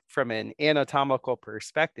you look from an anatomical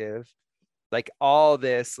perspective, like all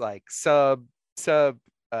this like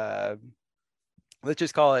let's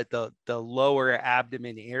just call it the lower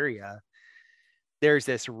abdomen area, there's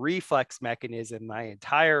this reflex mechanism my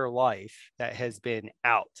entire life that has been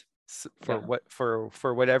out for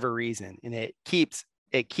whatever reason, and it keeps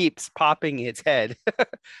popping its head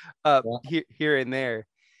up here and there.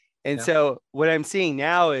 And so what I'm seeing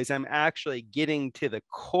now is I'm actually getting to the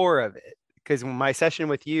core of it, because when my session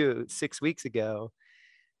with you 6 weeks ago,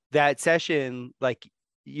 that session, like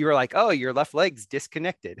you were like, oh, your left leg's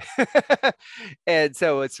disconnected. And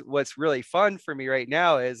so what's really fun for me right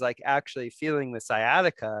now is like actually feeling the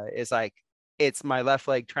sciatica is like, it's my left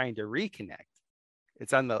leg trying to reconnect.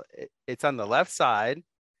 It's on the left side.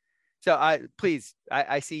 So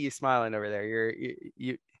I see you smiling over there.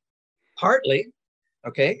 You partly.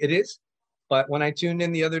 Okay, it is. But when I tuned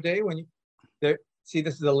in the other day, this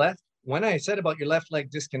is the left. When I said about your left leg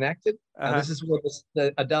disconnected, now this is what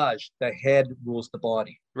the adage, the head rules the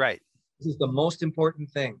body. Right. This is the most important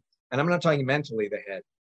thing. and I'm not talking mentally the head,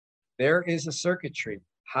 there is a circuitry,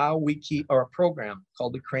 how we keep, or a program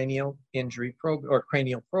called the cranial injury program or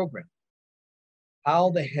cranial program. How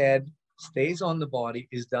the head stays on the body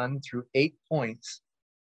is done through 8 points,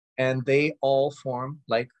 and they all form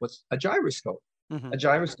like what's a gyroscope. A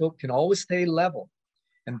gyroscope can always stay level.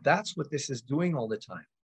 And that's what this is doing all the time.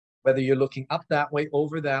 Whether you're looking up that way,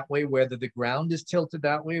 over that way, whether the ground is tilted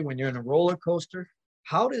that way, when you're in a roller coaster,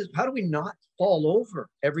 how do we not fall over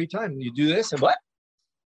every time you do this? And what?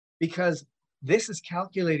 Because this is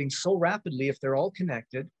calculating so rapidly if they're all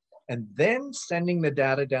connected, and then sending the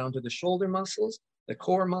data down to the shoulder muscles, the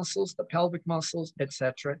core muscles, the pelvic muscles,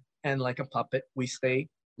 etc. And like a puppet, we stay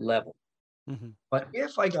level. But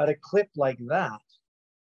if I got a clip like that,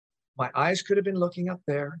 my eyes could have been looking up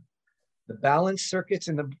there. The balance circuits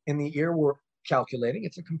in the ear were calculating.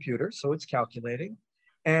 It's a computer, so it's calculating.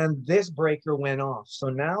 And this breaker went off. So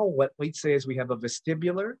now what we'd say is we have a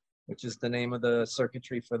vestibular, which is the name of the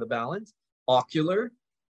circuitry for the balance, ocular,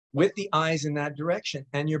 with the eyes in that direction.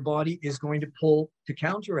 And your body is going to pull to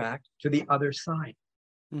counteract to the other side.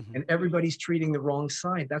 And everybody's treating the wrong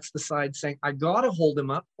side. That's the side saying, I got to hold him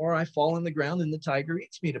up or I fall on the ground and the tiger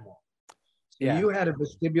eats me tomorrow. So you had a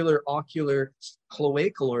vestibular, ocular,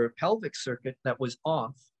 cloacal, or pelvic circuit that was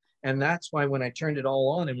off. And that's why when I turned it all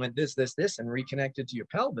on and went this, and reconnected to your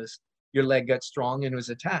pelvis, your leg got strong and was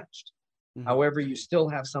attached. However, you still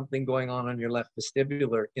have something going on your left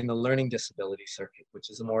vestibular in the learning disability circuit, which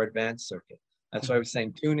is a more advanced circuit. That's why I was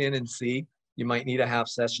saying tune in and see. You might need a half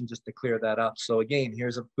session just to clear that up. So again,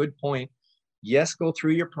 here's a good point. Yes, go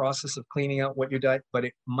through your process of cleaning out what your diet, but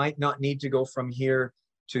it might not need to go from here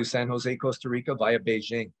to San Jose, Costa Rica via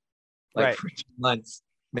Beijing, like for 2 months.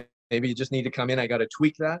 Maybe you just need to come in. I got to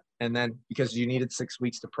tweak that. And then because you needed 6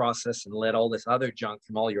 weeks to process and let all this other junk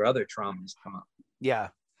from all your other traumas come up. Yeah.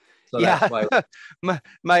 So that's why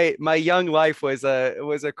my young life was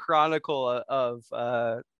a chronicle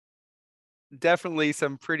of definitely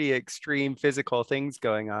some pretty extreme physical things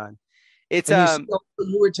going on. It's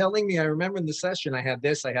you were telling me, I remember in the session, I had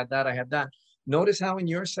this, I had that, I had that. Notice how in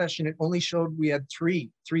your session, it only showed we had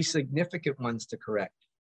three significant ones to correct.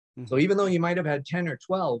 So even though you might have had 10 or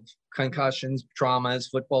 12 concussions, traumas,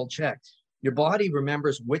 football checks, your body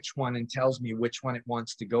remembers which one and tells me which one it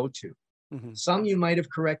wants to go to. Some you might have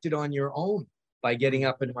corrected on your own by getting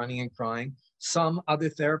up and running and crying. Some other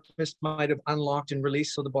therapists might have unlocked and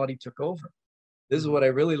released so the body took over. This is what I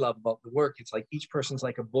really love about the work. It's like each person's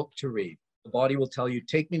like a book to read. The body will tell you,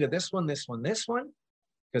 take me to this one, this one, this one,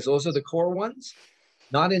 because those are the core ones,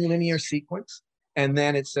 not in linear sequence. And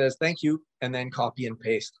then it says, thank you, and then copy and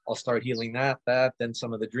paste. I'll start healing that, then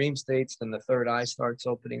some of the dream states, then the third eye starts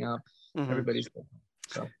opening up. Everybody's good.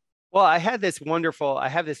 So. Well, I have this wonderful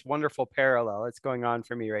parallel that's going on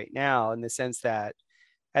for me right now, in the sense that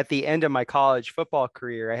at the end of my college football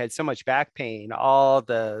career, I had so much back pain. All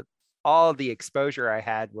the exposure I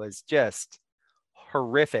had was just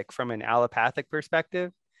horrific from an allopathic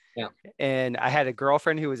perspective. Yeah. And I had a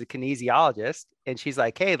girlfriend who was a kinesiologist, and she's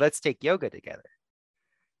like, hey, let's take yoga together.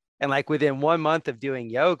 And like within 1 month of doing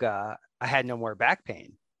yoga, I had no more back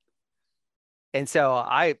pain. And so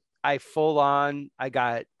I full on, I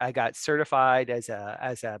got certified as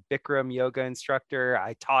a Bikram yoga instructor.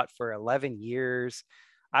 I taught for 11 years.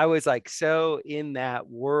 I was like, so in that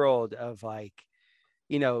world of like,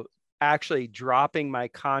 actually dropping my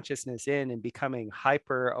consciousness in and becoming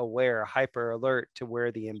hyper aware, hyper alert to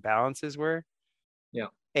where the imbalances were. Yeah.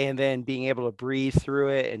 And then being able to breathe through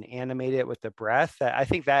it and animate it with the breath. I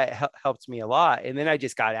think that helped me a lot. And then I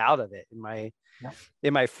just got out of it in my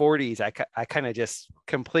 40s. I kind of just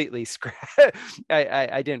completely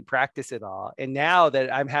I didn't practice it all. And now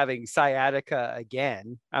that I'm having sciatica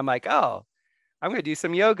again, I'm like, oh, I'm going to do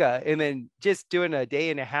some yoga, and then just doing a day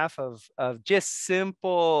and a half of just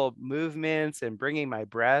simple movements and bringing my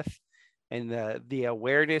breath and the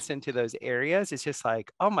awareness into those areas. It's just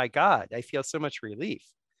like, oh my God, I feel so much relief.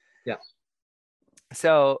 Yeah.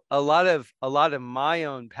 So a lot of my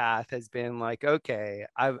own path has been like, okay,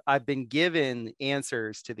 I've been given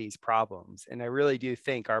answers to these problems. And I really do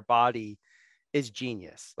think our body is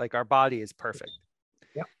genius. Like our body is perfect.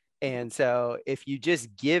 Yeah. And so if you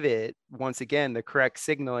just give it, once again, the correct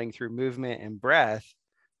signaling through movement and breath,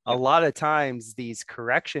 a lot of times these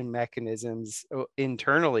correction mechanisms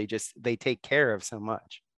internally they take care of so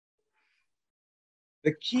much.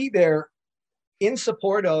 The key there, in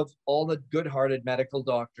support of all the good-hearted medical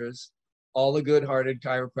doctors, all the good-hearted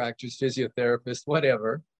chiropractors, physiotherapists,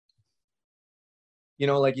 whatever,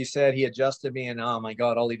 like you said, he adjusted me and oh my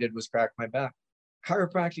God, all he did was crack my back.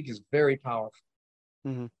 Chiropractic is very powerful.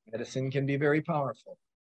 Medicine can be very powerful.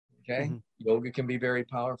 Okay. Mm-hmm. Yoga can be very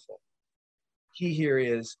powerful. Key here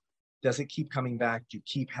is, does it keep coming back? Do you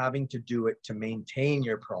keep having to do it to maintain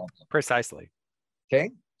your problem? Precisely.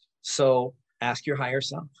 Okay. So ask your higher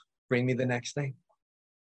self, bring me the next thing.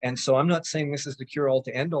 And so I'm not saying this is the cure all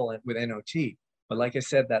to end all with NOT, but like I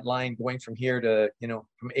said, that line going from here to,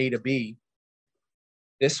 from A to B,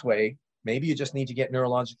 this way, maybe you just need to get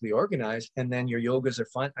neurologically organized, and then your yogas are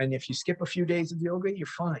fine. And if you skip a few days of yoga, you're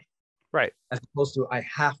fine. Right. As opposed to, I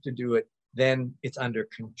have to do it, then it's under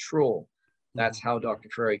control. That's how Dr.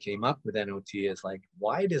 Ferry came up with NOT, is like,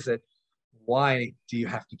 why do you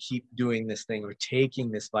have to keep doing this thing or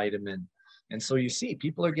taking this vitamin? And so you see,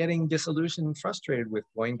 people are getting disillusioned and frustrated with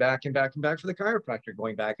going back and back and back for the chiropractor,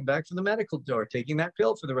 going back and back for the medical door, taking that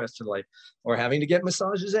pill for the rest of life, or having to get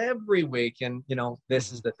massages every week. And,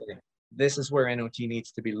 this is the thing. This is where NOT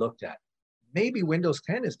needs to be looked at. Maybe Windows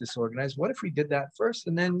 10 is disorganized. What if we did that first,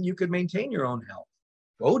 and then you could maintain your own health?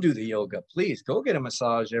 Go do the yoga, please. Go get a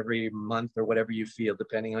massage every month or whatever you feel,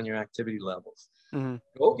 depending on your activity levels.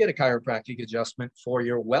 Go get a chiropractic adjustment for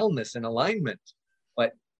your wellness and alignment.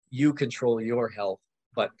 But you control your health.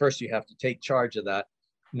 But first you have to take charge of that,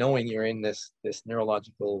 knowing you're in this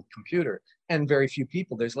neurological computer. And very few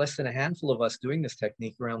people, there's less than a handful of us doing this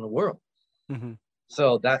technique around the world.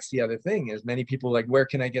 So that's the other thing, is many people like, where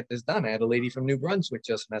can I get this done? I had a lady from New Brunswick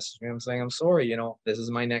just message me. I'm saying, I'm sorry, this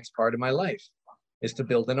is my next part of my life, is to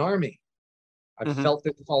build an army. I've felt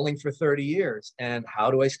it falling for 30 years. And how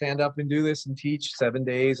do I stand up and do this and teach 7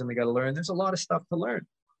 days? And they got to learn. There's a lot of stuff to learn.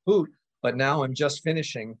 But now I'm just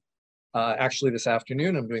finishing. Actually, this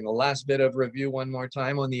afternoon, I'm doing the last bit of review one more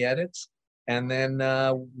time on the edits. And then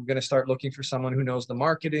we're going to start looking for someone who knows the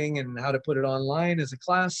marketing and how to put it online as a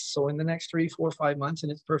class. So in the next 3, 4, 5 months,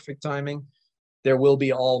 and it's perfect timing, there will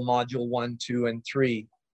be all module 1, 2, and 3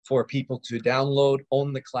 for people to download,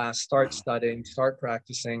 own the class, start studying, start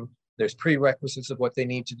practicing. There's prerequisites of what they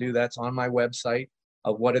need to do. That's on my website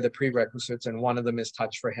of what are the prerequisites. And one of them is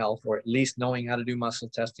Touch for Health, or at least knowing how to do muscle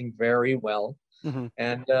testing very well.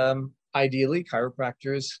 And ideally,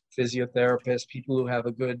 chiropractors, physiotherapists, people who have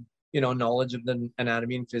a good, knowledge of the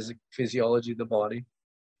anatomy and physiology of the body.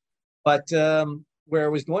 But where I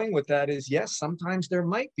was going with that is, yes, sometimes there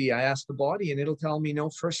might be. I ask the body and it'll tell me, no,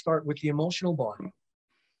 first start with the emotional body.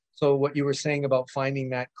 So what you were saying about finding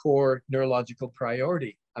that core neurological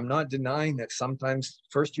priority, I'm not denying that sometimes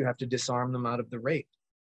first you have to disarm them out of the rape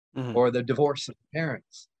or the divorce of the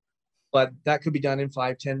parents. But that could be done in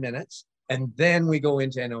 5-10 minutes. And then we go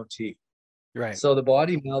into NOT. Right. So the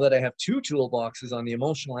body, now that I have 2 toolboxes on the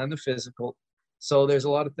emotional and the physical, so there's a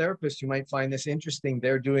lot of therapists who might find this interesting.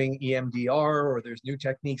 They're doing EMDR, or there's new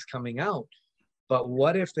techniques coming out. But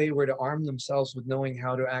what if they were to arm themselves with knowing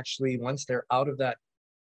how to actually, once they're out of that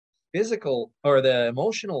physical or the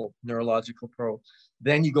emotional neurological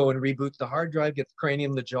then you go and reboot the hard drive, get the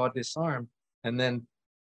cranium, the jaw disarmed, and then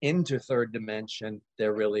into third dimension,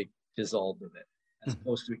 they're really dissolved with it, as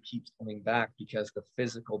opposed to it keeps coming back because the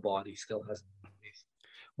physical body still hasn't been released.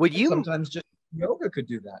 Would you sometimes just yoga could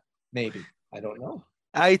do that? Maybe. I don't know.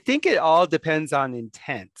 I think it all depends on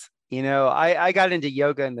intent. I got into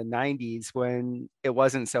yoga in the 90s when it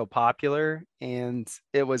wasn't so popular. And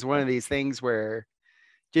it was one of these things where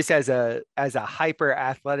just as a hyper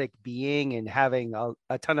athletic being and having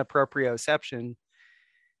a ton of proprioception,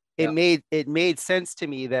 it made sense to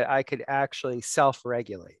me that I could actually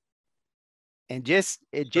self-regulate. And just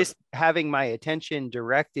having my attention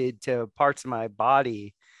directed to parts of my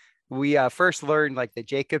body. We first learned like the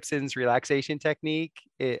Jacobson's relaxation technique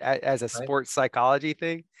as a sports psychology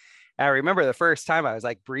thing. And I remember the first time I was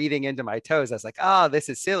like breathing into my toes. I was like, oh, this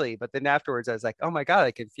is silly. But then afterwards I was like, oh my God,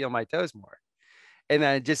 I can feel my toes more. And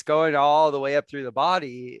then just going all the way up through the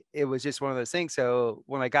body, it was just one of those things. So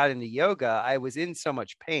when I got into yoga, I was in so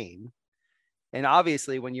much pain. And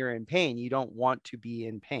obviously when you're in pain, you don't want to be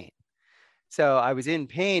in pain. So I was in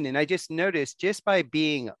pain, and I just noticed, just by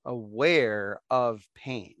being aware of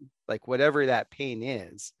pain, like whatever that pain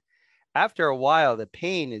is, after a while, the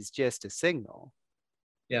pain is just a signal.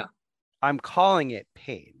 Yeah. I'm calling it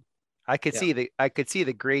pain. I could see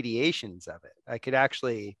the gradations of it. I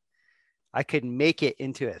could make it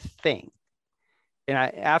into a thing. And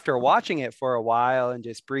after watching it for a while and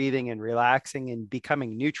just breathing and relaxing and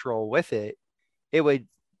becoming neutral with it, it would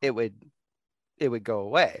go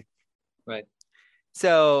away. Right.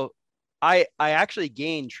 So I actually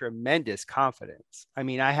gained tremendous confidence. I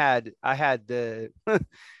mean, I had the,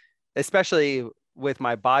 especially with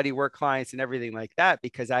my body work clients and everything like that,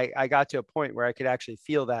 because I got to a point where I could actually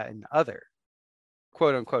feel that in other,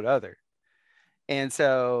 quote unquote, other. And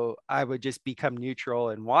so I would just become neutral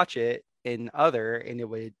and watch it in other, and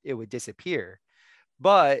it would disappear.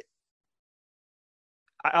 But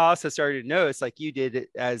I also started to notice, like you did it,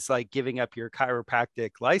 as like giving up your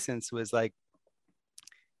chiropractic license was like,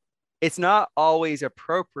 it's not always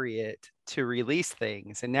appropriate to release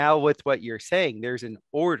things. And now with what you're saying, there's an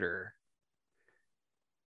order.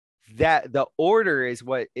 That the order is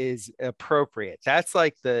what is appropriate. That's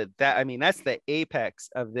like that's the apex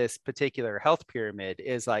of this particular health pyramid,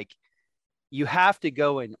 is like you have to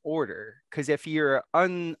go in order, because if you're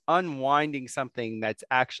unwinding something that's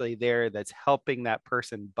actually there, that's helping that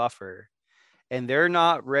person buffer, and they're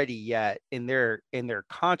not ready yet in their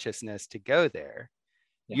consciousness to go there,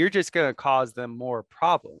 you're just going to cause them more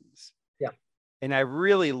problems. And I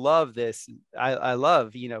really love this. I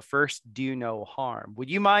love, first do no harm. Would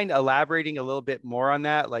you mind elaborating a little bit more on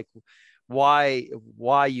that? Like why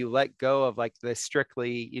you let go of like the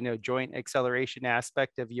strictly, joint acceleration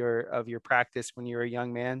aspect of your practice when you were a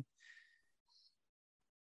young man?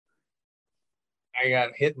 I got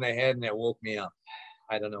hit in the head and it woke me up.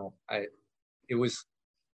 I don't know. It was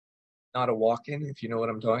not a walk-in, if you know what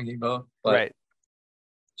I'm talking about, but right.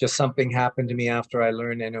 Just something happened to me after I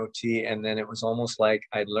learned NOT, and then it was almost like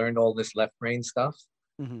I'd learned all this left brain stuff.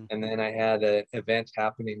 Mm-hmm. And then I had an event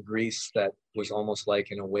happen in Greece that was almost like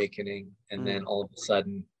an awakening. And then all of a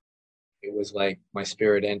sudden, it was like my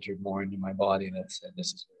spirit entered more into my body that said, "This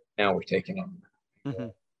is now we're taking it." Mm-hmm.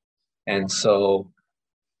 And so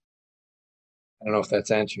I don't know if that's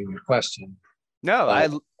answering your question. No,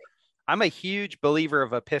 I'm a huge believer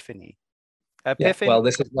of epiphany. Yeah, well,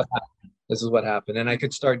 this is what happened. This is what happened. And I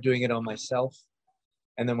could start doing it on myself.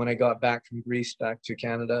 And then when I got back from Greece, back to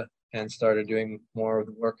Canada, and started doing more of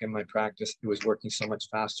the work in my practice, it was working so much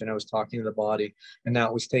faster. And I was talking to the body, and now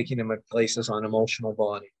it was taking them places on emotional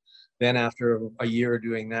body. Then after a year of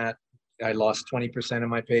doing that, I lost 20% of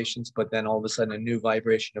my patients, but then all of a sudden a new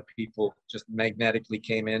vibration of people just magnetically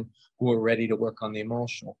came in who were ready to work on the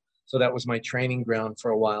emotional. So that was my training ground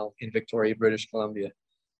for a while in Victoria, British Columbia.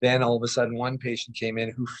 Then all of a sudden one patient came in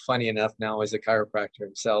who, funny enough, now is a chiropractor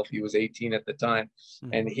himself. He was 18 at the time.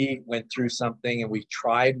 Mm-hmm. And he went through something, and we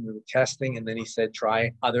were testing. And then he said,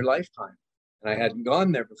 try other lifetime. And I hadn't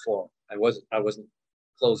gone there before. I wasn't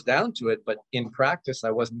closed down to it, but in practice, I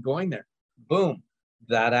wasn't going there. Boom.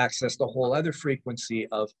 That accessed a whole other frequency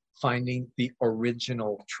of finding the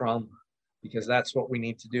original trauma, because that's what we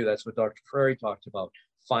need to do. That's what Dr. Frary talked about.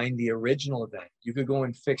 Find the original event. You could go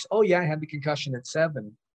and fix, oh yeah, I had the concussion at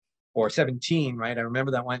 7 or 17, right? I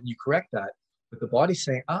remember that one, and you correct that. But the body's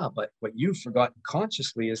saying, but what you've forgotten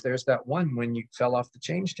consciously is there's that one when you fell off the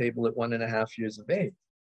change table at 1.5 years of age.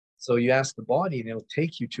 So you ask the body, and it'll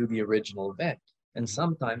take you to the original event. And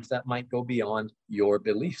sometimes that might go beyond your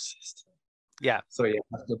belief system. Yeah. So you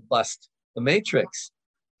have to bust the matrix.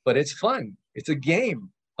 But it's fun. It's a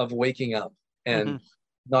game of waking up. And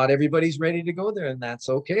not everybody's ready to go there, and that's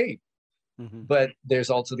okay. But there's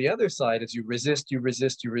also the other side. As you resist,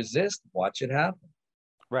 watch it happen.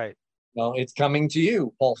 Right. Well, it's coming to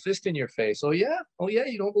you, Paul fist in your face. Oh yeah,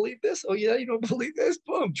 you don't believe this? Oh yeah, you don't believe this?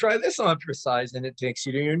 Boom, try this on for size, and it takes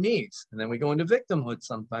you to your knees. And then we go into victimhood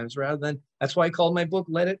sometimes, rather than, that's why I called my book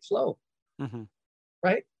Let It Flow.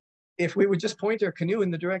 Right? If we would just point our canoe in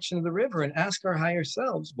the direction of the river and ask our higher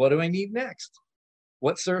selves, what do I need next?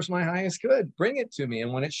 What serves my highest good? Bring it to me.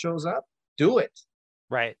 And when it shows up, do it.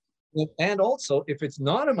 Right. And also, if it's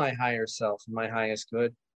not in my higher self and my highest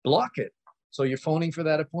good, block it. So you're phoning for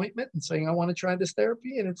that appointment and saying, I want to try this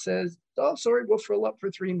therapy. And it says, oh, sorry, we'll fill up for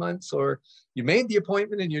 3 months. Or you made the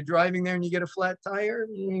appointment and you're driving there and you get a flat tire.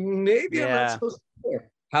 Maybe I'm not supposed to be there.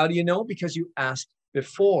 How do you know? Because you asked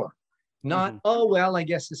before. Not, oh, well, I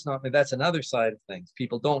guess it's not me. That's another side of things.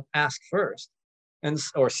 People don't ask first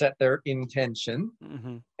or set their intention.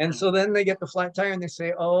 And so then they get the flat tire and they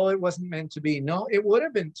say, oh, it wasn't meant to be. No, it would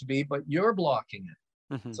have been to be, but you're blocking it.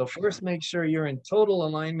 So first make sure you're in total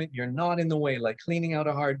alignment. You're not in the way, like cleaning out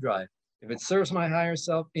a hard drive. If it serves my higher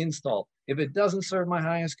self, install. If it doesn't serve my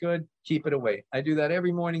highest good, keep it away. I do that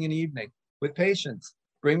every morning and evening with patients.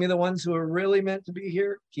 Bring me the ones who are really meant to be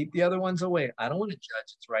here. Keep the other ones away. I don't want to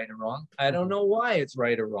judge it's right or wrong. I don't know why it's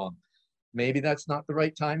right or wrong. Maybe that's not the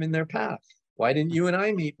right time in their path. Why didn't you and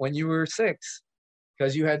I meet when you were 6?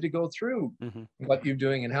 Because you had to go through what you're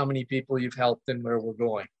doing and how many people you've helped and where we're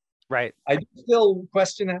going. Right. I still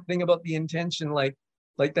question that thing about the intention, like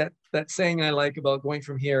that saying I like about going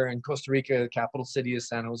from here in Costa Rica, the capital city is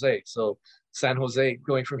San Jose. So San Jose,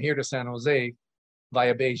 going from here to San Jose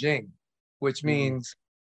via Beijing, which means,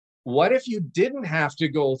 what if you didn't have to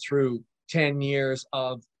go through 10 years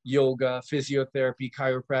of yoga, physiotherapy,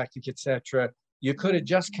 chiropractic, etc.? You could have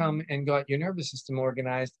just come and got your nervous system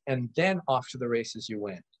organized, and then off to the races you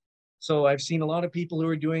went. So I've seen a lot of people who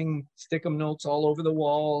are doing stick-em notes all over the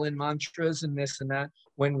wall and mantras and this and that,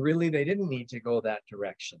 when really they didn't need to go that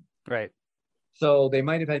direction. Right. So they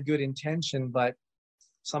might have had good intention, but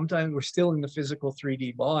sometimes we're still in the physical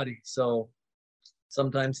 3D body. So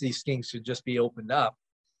sometimes these things should just be opened up.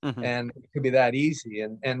 Mm-hmm. And it could be that easy.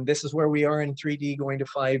 And this is where we are in 3D going to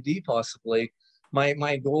 5D possibly.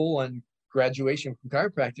 My goal on graduation from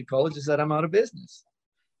chiropractic college is that I'm out of business.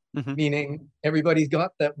 Mm-hmm. Meaning everybody's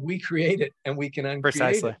got that we create it and we can uncreate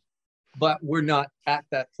Precisely. it. But we're not at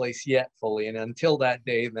that place yet fully. And until that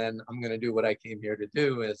day, then I'm going to do what I came here to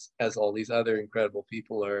do, as all these other incredible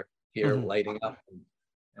people are here Mm-hmm. lighting up.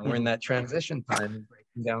 And we're in that transition time and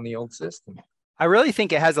breaking down the old system. I really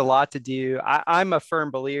think it has a lot to do. I'm a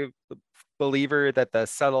firm believer that the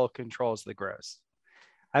subtle controls the gross.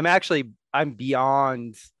 I'm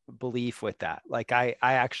beyond belief with that. Like I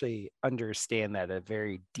actually understand that at a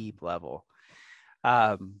very deep level.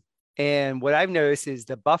 And what I've noticed is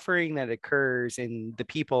the buffering that occurs in the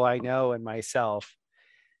people I know and myself,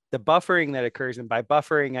 the buffering that occurs, and by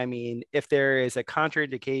buffering, I mean, if there is a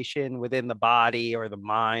contraindication within the body or the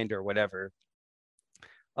mind or whatever,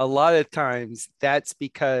 a lot of times that's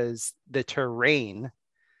because the terrain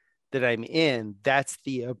that I'm in, that's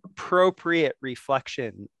the appropriate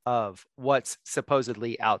reflection of what's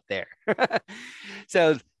supposedly out there.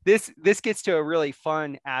 So this gets to a really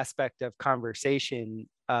fun aspect of conversation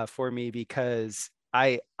for me, because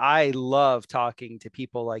I love talking to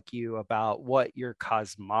people like you about what your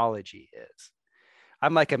cosmology is.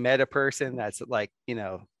 I'm like a meta person that's like,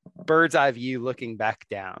 bird's eye view looking back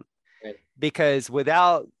down. Right. Because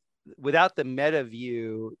without the meta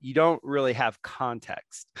view, you don't really have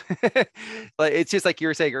context. Like it's just like you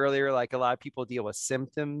were saying earlier, like a lot of people deal with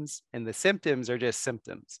symptoms, and the symptoms are just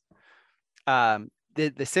symptoms.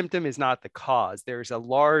 The symptom is not the cause. There's a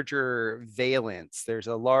larger valence. There's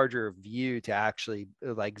a larger view to actually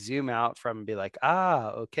like zoom out from and be like,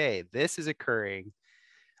 okay, this is occurring.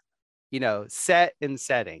 Set and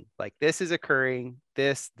setting, like this is occurring,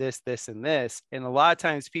 this, and this. And a lot of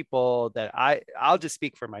times people that I'll just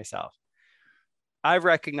speak for myself. I've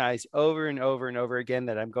recognized over and over and over again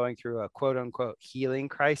that I'm going through a quote unquote healing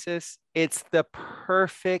crisis. It's the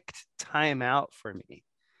perfect time out for me.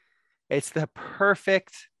 It's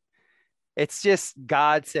just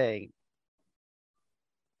God saying,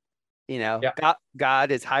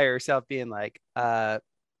 God is higher self being like,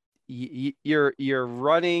 you're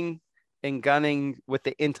running and gunning with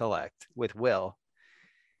the intellect, with will.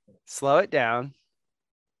 Slow it down.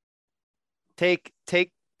 Take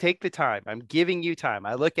the time. I'm giving you time.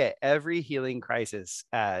 I look at every healing crisis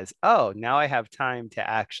as, now I have time to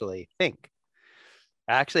actually think.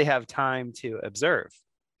 I actually have time to observe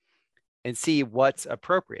and see what's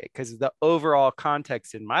appropriate, because the overall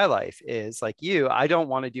context in my life is like you, I don't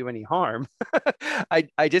want to do any harm.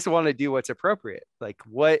 I just want to do what's appropriate. Like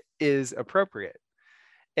what is appropriate.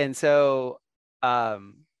 And so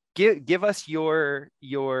give us your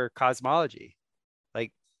cosmology.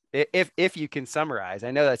 Like if you can summarize.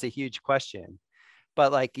 I know that's a huge question,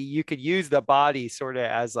 but like you could use the body sort of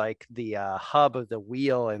as like the hub of the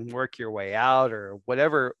wheel and work your way out, or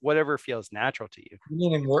whatever feels natural to you. You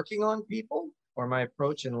mean in working on people, or my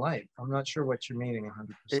approach in life? I'm not sure what you're meaning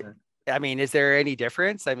 100%. I mean, is there any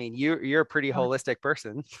difference? I mean, you're a pretty holistic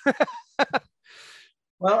person.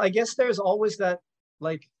 Well, I guess there's always that,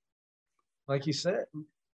 like you said,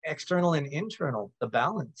 external and internal, the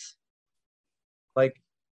balance. Like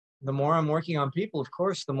the more I'm working on people, of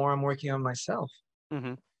course, the more I'm working on myself.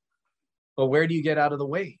 Mm-hmm. But where do you get out of the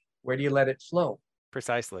way? Where do you let it flow?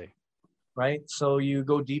 Precisely. Right? So you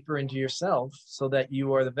go deeper into yourself so that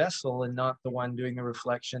you are the vessel and not the one doing the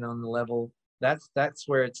reflection on the level. That's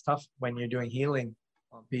where it's tough when you're doing healing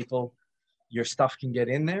on people. Your stuff can get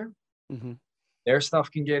in there. Mm-hmm. Their stuff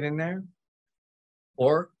can get in there.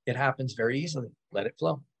 Or it happens very easily. Let it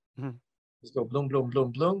flow. Mm-hmm. Just go bloom, bloom,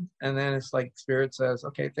 bloom, bloom. And then it's like spirit says,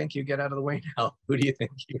 okay, thank you. Get out of the way now. Who do you think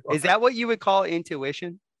you are? Is that what you would call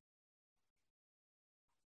intuition?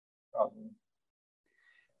 Probably.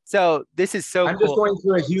 So this is so I'm cool. just going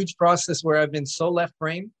through a huge process where I've been so left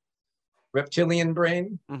brain, reptilian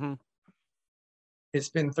brain. Mm-hmm. It's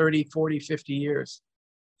been 30, 40, 50 years.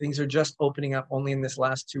 Things are just opening up only in this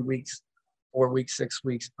last 2 weeks, 4 weeks, 6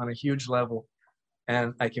 weeks on a huge level.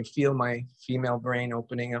 And I can feel my female brain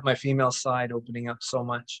opening up, my female side opening up so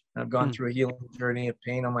much. I've gone through a healing journey of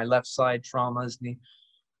pain on my left side, traumas, and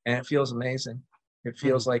it feels amazing. It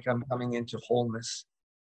feels like I'm coming into wholeness.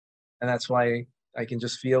 And that's why I can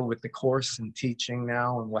just feel with the course and teaching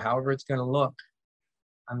now, and however it's going to look,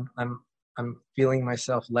 I'm feeling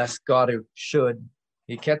myself less gotta, should.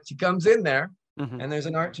 He comes in there, And there's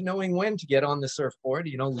an art to knowing when to get on the surfboard,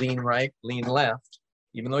 lean right, lean left.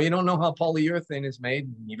 Even though you don't know how polyurethane is made,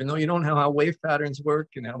 even though you don't know how wave patterns work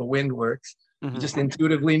and how the wind works, you just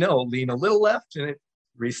intuitively know, lean a little left and it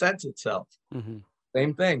resets itself.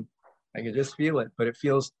 Same thing. I can just feel it, but it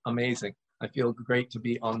feels amazing. I feel great to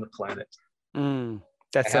be on the planet.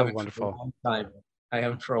 That's so wonderful. I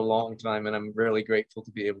have it for a long time, and I'm really grateful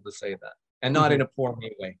to be able to say that, and not in a poor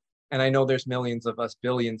me way. And I know there's millions of us,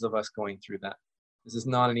 billions of us going through that. This is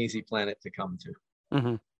not an easy planet to come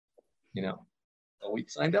to. But we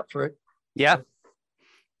signed up for it. Yeah.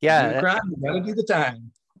 You gotta do the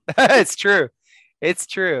time. It's true. It's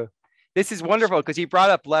true. This is wonderful because you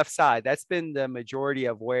brought up left side. That's been the majority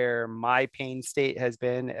of where my pain state has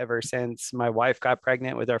been ever since my wife got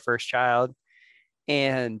pregnant with our first child.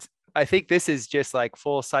 And I think this is just like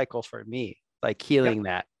full cycle for me, like healing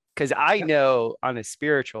that. Because I know on a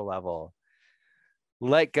spiritual level,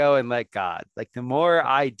 let go and let God. Like the more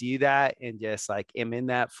I do that and just like am in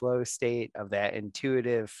that flow state of that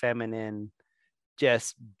intuitive, feminine,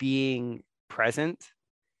 just being present,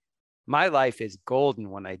 my life is golden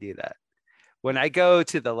when I do that. When I go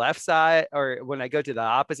to the left side or when I go to the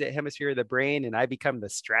opposite hemisphere of the brain and I become the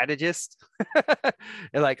strategist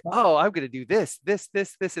and like, oh, I'm going to do this,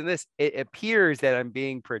 and this, it appears that I'm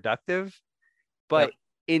being productive, but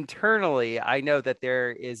internally, I know that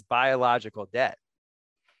there is biological debt.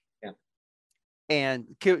 And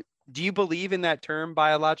do you believe in that term,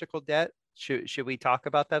 biological debt? Should we talk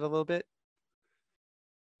about that a little bit?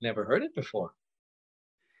 Never heard it before.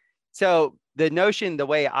 So the notion, the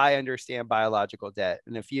way I understand biological debt,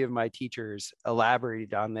 and a few of my teachers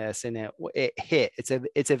elaborated on this, and it hit.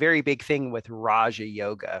 It's a very big thing with Raja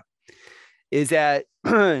Yoga, is that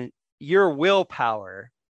your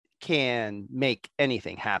willpower can make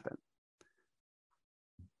anything happen.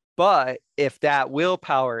 But if that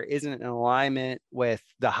willpower isn't in alignment with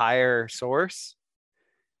the higher source,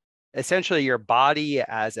 essentially your body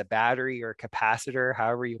as a battery or capacitor,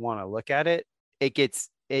 however you want to look at it,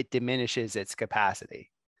 it diminishes its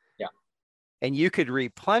capacity. Yeah. And you could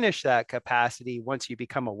replenish that capacity once you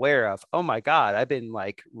become aware of, oh my God, I've been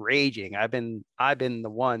like raging. I've been the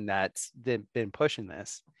one that's been pushing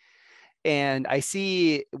this. And I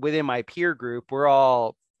see within my peer group, we're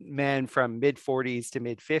all men from mid 40s to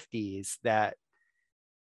mid 50s that,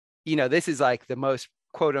 this is like the most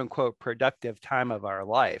quote unquote productive time of our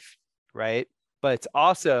life, right? But it's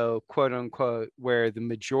also quote unquote where the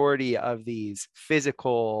majority of these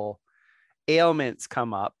physical ailments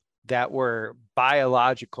come up that were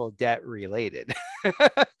biological debt related.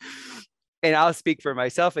 And I'll speak for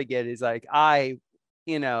myself again, is like I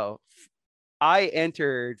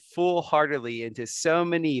entered full-heartedly into so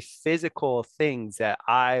many physical things that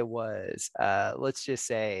I was, let's just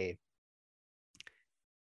say,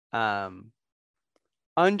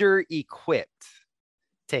 under-equipped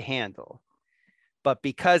to handle. But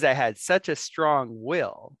because I had such a strong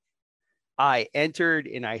will, I entered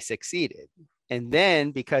and I succeeded. And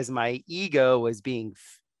then because my ego was being,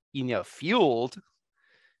 fueled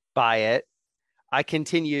by it, I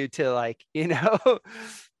continued to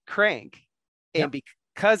crank. And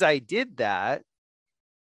because I did that,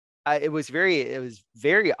 it was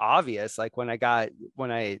very obvious. Like when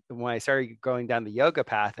I started going down the yoga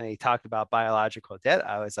path and he talked about biological debt,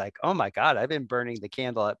 I was like, oh my God, I've been burning the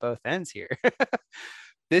candle at both ends here.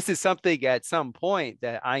 This is something at some point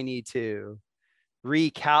that I need to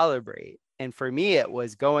recalibrate. And for me, it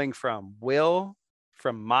was going from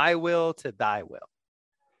my will to thy will.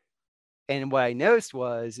 And what I noticed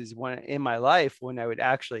is when in my life, when I would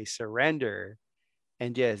actually surrender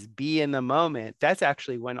and just be in the moment, that's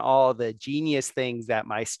actually when all the genius things that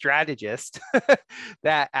my strategist,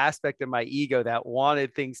 that aspect of my ego that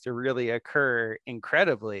wanted things to really occur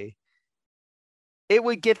incredibly, it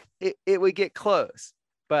would get close.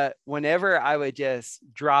 But whenever I would just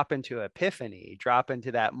drop into epiphany, drop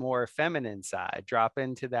into that more feminine side, drop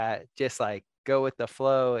into that, just like go with the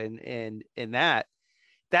flow and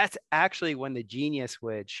that's actually when the genius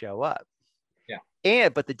would show up.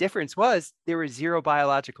 But the difference was there was zero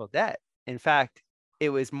biological debt. In fact, it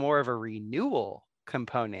was more of a renewal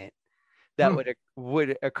component that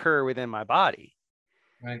would occur within my body.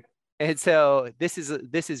 Right. And so this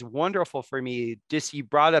is wonderful for me. Just you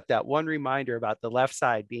brought up that one reminder about the left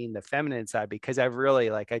side being the feminine side, because I've really,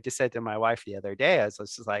 like I just said to my wife the other day, I was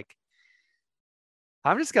just like,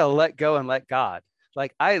 I'm just going to let go and let God.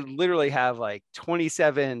 Like I literally have like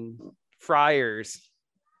 27 fryers,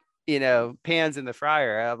 pans in the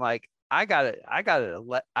fryer. I'm like, I gotta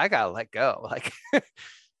let go. Like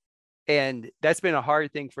And that's been a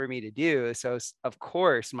hard thing for me to do. So of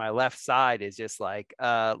course my left side is just like,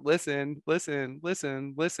 listen.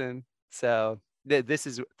 So this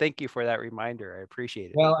is, thank you for that reminder. I appreciate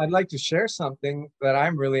it. Well, I'd like to share something that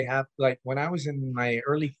I'm really happy. Like when I was in my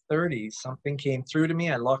early 30s, something came through to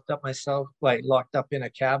me. I locked up myself, like locked up in a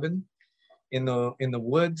cabin in the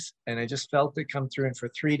woods, and I just felt it come through. And for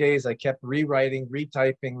 3 days, I kept rewriting,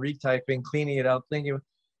 retyping, cleaning it out,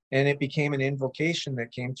 and it became an invocation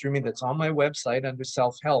that came through me. That's on my website under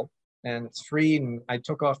self-help, and it's free. And I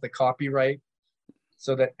took off the copyright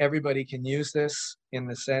so that everybody can use this in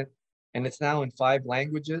the set. And it's now in 5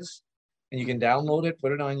 languages, and you can download it,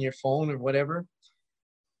 put it on your phone or whatever.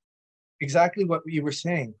 Exactly what you were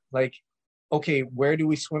saying. Like, okay, where do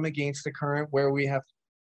we swim against the current? Where we have,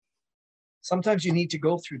 sometimes you need to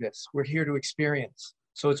go through this. We're here to experience.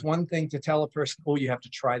 So it's one thing to tell a person, oh, you have to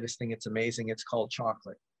try this thing. It's amazing. It's called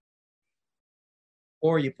chocolate.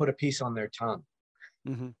 Or you put a piece on their tongue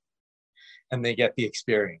and they get the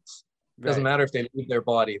experience. Right. Doesn't matter if they leave their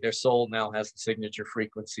body. Their soul now has the signature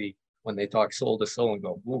frequency when they talk soul to soul and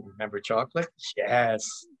go, ooh, remember chocolate? Yes.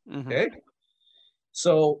 Okay.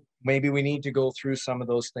 So maybe we need to go through some of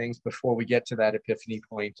those things before we get to that epiphany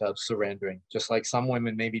point of surrendering. Just like some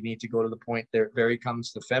women maybe need to go to the point there very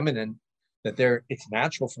comes the feminine, that it's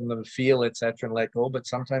natural for them to feel, etc., and let go, but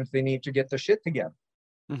sometimes they need to get their shit together.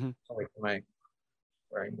 Sorry for my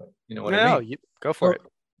wearing, but you know what I mean? Go for it.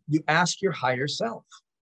 You ask your higher self,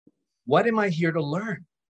 what am I here to learn?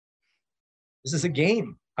 This is a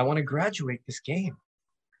game. I want to graduate this game.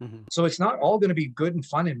 So it's not all going to be good and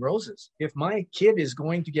fun and roses. If my kid is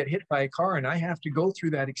going to get hit by a car and I have to go through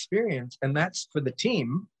that experience, and that's for the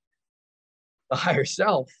team, the higher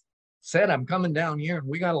self said, I'm coming down here and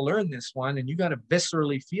we got to learn this one and you got to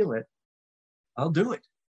viscerally feel it, I'll do it.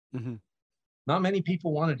 Not many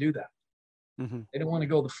people want to do that. They don't want to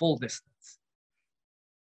go the full distance.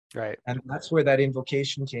 Right. And that's where that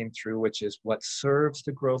invocation came through, which is what serves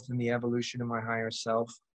the growth and the evolution of my higher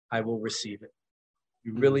self, I will receive it.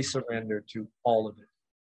 You really surrender to all of it,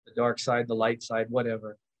 the dark side, the light side,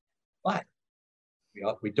 whatever. But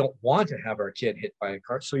we don't want to have our kid hit by a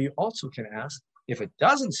car. So you also can ask, if it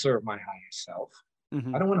doesn't serve my higher self,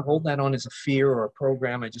 I don't want to hold that on as a fear or a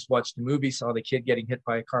program. I just watched a movie, saw the kid getting hit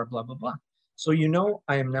by a car, blah, blah, blah. So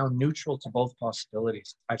I am now neutral to both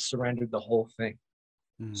possibilities. I've surrendered the whole thing.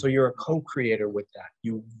 So you're a co-creator with that.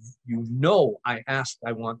 You know, I asked,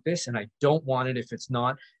 I want this, and I don't want it if it's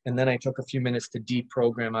not. And then I took a few minutes to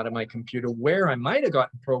deprogram out of my computer where I might have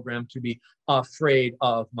gotten programmed to be afraid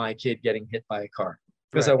of my kid getting hit by a car.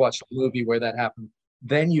 Because I watched a movie where that happened.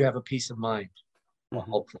 Then you have a peace of mind. Well,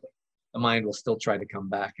 hopefully. The mind will still try to come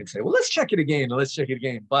back and say, well, let's check it again.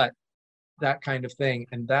 But that kind of thing.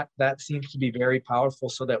 And that seems to be very powerful,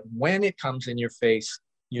 so that when it comes in your face,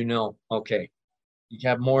 you know, okay, you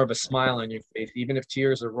have more of a smile on your face, even if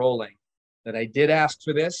tears are rolling, that I did ask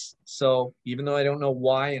for this. So even though I don't know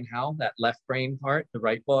why and how, that left brain part, the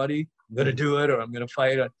right body, I'm going to do it or I'm going to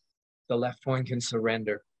fight it, the left one can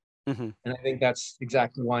surrender. And I think that's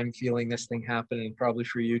exactly why I'm feeling this thing happening, and probably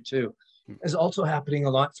for you too. It's also happening a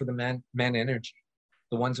lot for the men energy.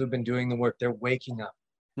 The ones who've been doing the work, they're waking up.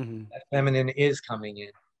 That feminine is coming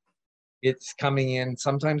in. It's coming in.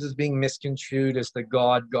 Sometimes it's being misconstrued as the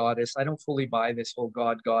god, goddess. I don't fully buy this whole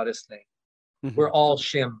god, goddess thing. We're all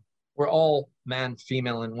shim. We're all man,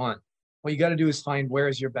 female in one. What you got to do is find, where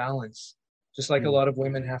is your balance? Just like a lot of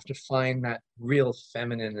women have to find that real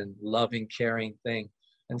feminine and loving, caring thing.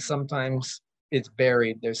 And sometimes it's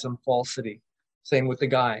buried. There's some falsity. Same with the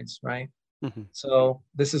guys, right? So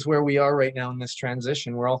this is where we are right now in this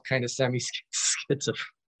transition. We're all kind of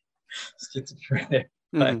schizophrenic,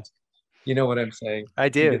 but you know what I'm saying? I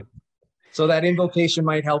do. So that invocation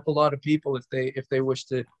might help a lot of people if they wish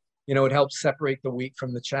to, you know, it helps separate the wheat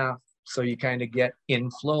from the chaff. So you kind of get in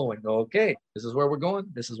flow and go, okay, this is where we're going.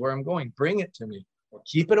 This is where I'm going. Bring it to me, or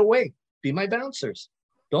keep it away. Be my bouncers.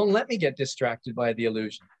 Don't let me get distracted by the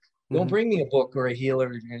illusion. Don't bring me a book or a healer.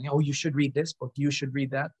 And, oh, you should read this book. You should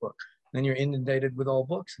read that book. Then you're inundated with all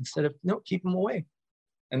books instead of, no, keep them away.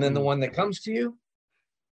 And then the one that comes to you,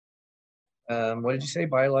 what did you say?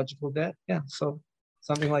 Biological debt? Yeah. So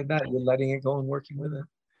something like that. You're letting it go and working with it.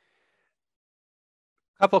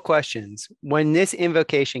 Couple questions. When this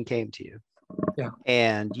invocation came to you,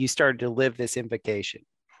 and you started to live this invocation,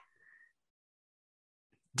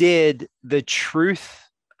 did the truth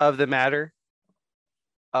of the matter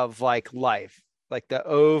of like life, like the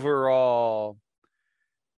overall,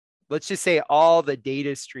 let's just say all the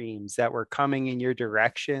data streams that were coming in your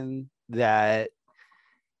direction that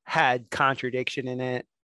had contradiction in it,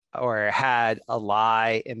 had a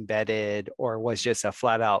lie embedded or was just a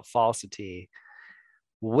flat out falsity.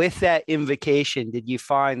 With that invocation, did you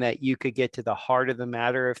find that you could get to the heart of the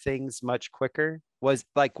matter of things much quicker? Was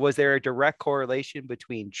there a direct correlation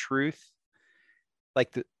between truth,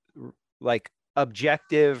 like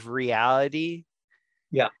objective reality?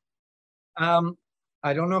 Yeah.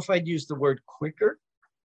 I don't know if I'd use the word quicker,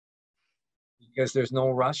 because there's no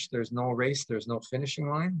rush, there's no race, there's no finishing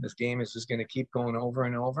line. This game is just going to keep going over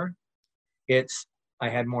and over. I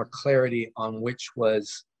had more clarity on which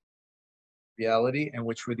was reality and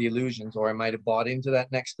which were the illusions, or I might have bought into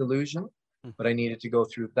that next illusion, but I needed to go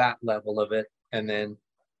through that level of it, and then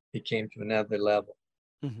it came to another level.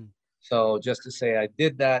 Mm-hmm. So just to say I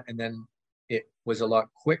did that, and then it was a lot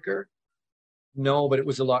quicker. No, but it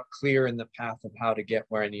was a lot clearer in the path of how to get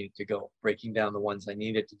where I needed to go, breaking down the ones I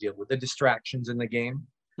needed to deal with, the distractions in the game,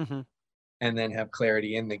 mm-hmm. and then have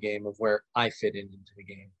clarity in the game of where I fit into the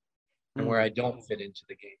game and where I don't fit into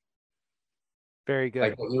the game. Very good.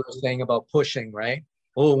 Like what you were saying about pushing, right?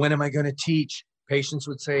 Oh, when am I going to teach? Patients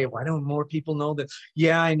would say, why don't more people know that?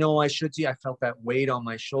 Yeah, I know I should see. I felt that weight on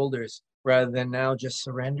my shoulders, rather than now just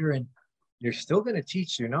surrender, and you're still going to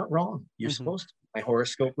teach. You're not wrong. You're mm-hmm. supposed to. My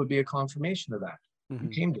horoscope would be a confirmation of that. Mm-hmm. You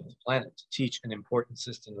came to this planet to teach an important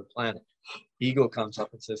system of the planet. Ego comes up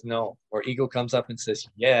and says no, or ego comes up and says,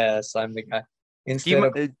 yes, I'm the guy.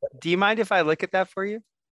 Do you mind if I look at that for you?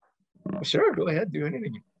 Sure, go ahead, do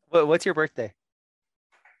anything. What's your birthday?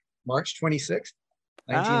 March 26th,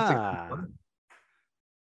 1961.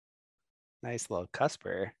 Nice little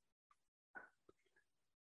cusper.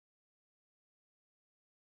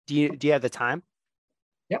 Do you have the time?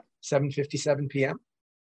 Yep, 7:57 p.m.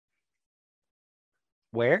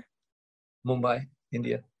 Where? Mumbai,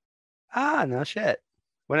 India. No shit.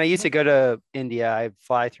 When I used to go to India, I'd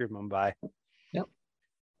fly through Mumbai. Yep.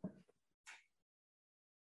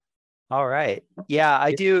 All right. Yeah,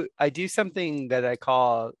 I do something that I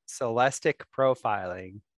call celestic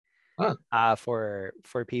profiling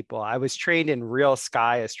for people. I was trained in real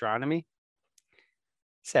sky astronomy.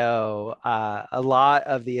 So a lot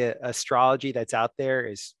of the astrology that's out there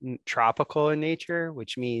is tropical in nature,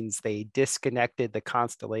 which means they disconnected the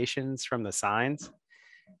constellations from the signs.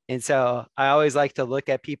 And so I always like to look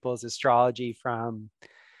at people's astrology from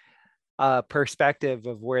a perspective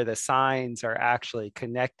of where the signs are actually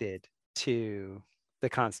connected to the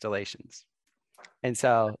constellations. And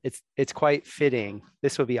so it's quite fitting.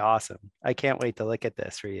 This would be awesome. I can't wait to look at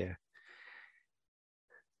this for you.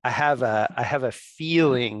 I have a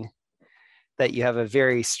feeling that you have a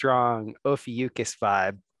very strong Ophiuchus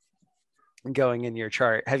vibe going in your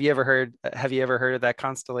chart. Have you ever heard of that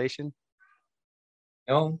constellation?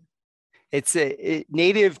 No. It's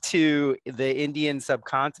native to the Indian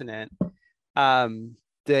subcontinent.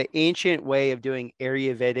 The ancient way of doing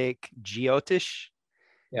Ayurvedic Jyotish.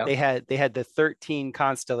 Yeah. They had the 13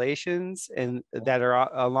 constellations and that are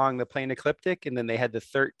along the plane ecliptic, and then they had the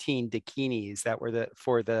 13 dakinis that were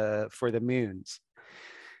for the moons.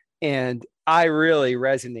 And I really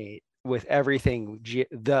resonate with everything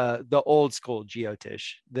the old school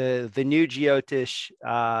Jyotish. The new Jyotish,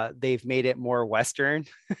 they've made it more Western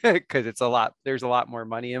because there's a lot more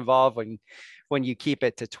money involved when you keep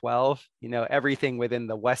it to 12. You know, everything within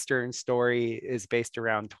the Western story is based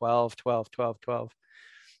around 12, 12, 12, 12.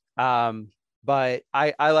 But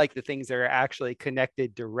I like the things that are actually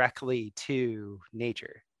connected directly to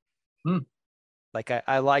nature. Like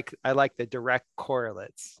I like the direct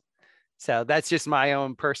correlates. So that's just my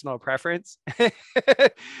own personal preference. As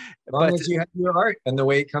long as you have your heart and the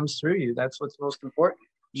way it comes through you, that's what's most important.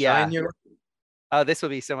 Yeah. Oh, this will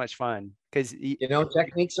be so much fun because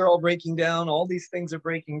techniques are all breaking down. All these things are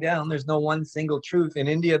breaking down. There's no one single truth. In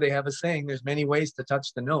India, they have a saying: "There's many ways to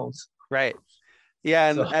touch the nose." Right.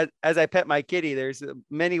 Yeah, and as I pet my kitty, there's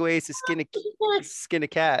many ways to skin a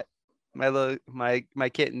cat. My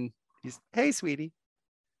kitten. Hey, sweetie.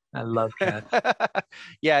 I love cats.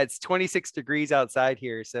 Yeah, it's 26 degrees outside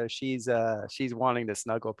here, so she's wanting to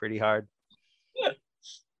snuggle pretty hard.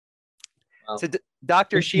 Wow. So,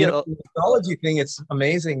 Dr. Sheel, the astrology thing, it's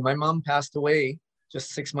amazing. My mom passed away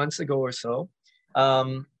just 6 months ago or so,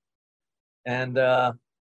 and I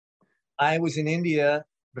was in India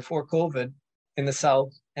before COVID. In the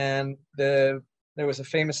south, and there was a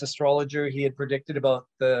famous astrologer. He had predicted about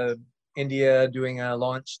the India doing a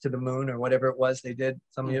launch to the moon or whatever it was they did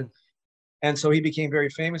year. And so he became very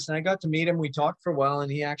famous, and I got to meet him. We talked for a while, and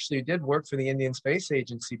he actually did work for the Indian Space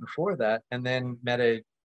Agency before that, and then met a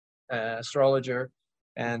astrologer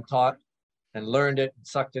and taught and learned it and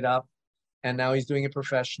sucked it up, and now he's doing it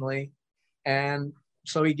professionally. And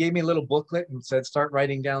so he gave me a little booklet and said, start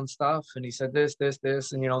writing down stuff. And he said, this,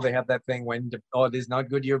 and, you know, they have that thing when, oh, it is not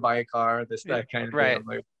good to buy a car, that kind of right. thing.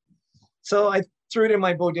 Like, so I threw it in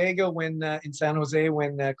my bodega when in San Jose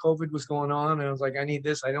when COVID was going on. And I was like, I need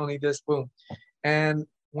this, I don't need this, boom. And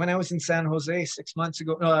when I was in San Jose 6 months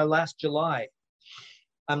ago, last July,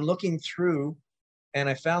 I'm looking through and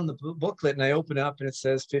I found the booklet and I open it up and it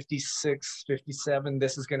says 56, 57,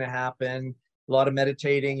 this is going to happen. A lot of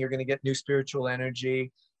meditating, you're going to get new spiritual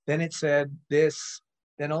energy. Then it said this,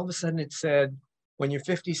 then all of a sudden it said, when you're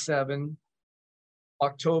 57,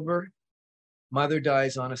 October, mother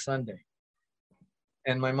dies on a Sunday.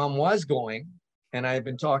 And my mom was going, and I had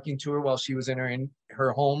been talking to her while she was in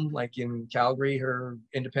her home, like in Calgary, her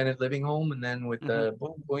independent living home. And then with the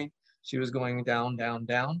boom, she was going down, down,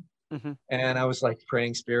 down. And I was like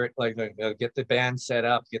praying spirit, like get the band set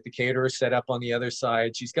up, get the caterer set up on the other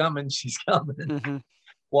side. She's coming.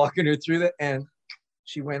 Walking her through that. And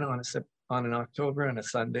she went on an October and a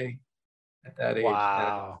Sunday at that age.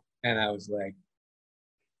 Wow. And I was like,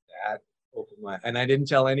 that opened my, and I didn't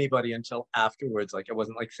tell anybody until afterwards. Like, I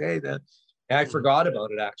wasn't like, say that. And I forgot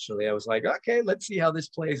about it, actually. I was like, okay, let's see how this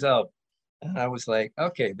plays out. And I was like,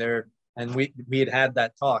 okay, there. And we had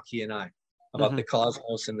that talk, he and I, about the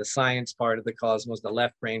cosmos and the science part of the cosmos, the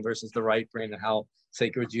left brain versus the right brain, and how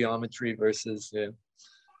sacred geometry versus,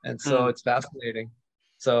 and so it's fascinating.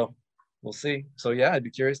 So we'll see. So yeah, I'd be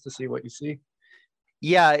curious to see what you see.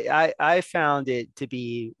 Yeah, I found it to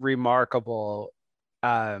be remarkable.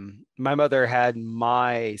 My mother had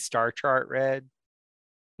my star chart read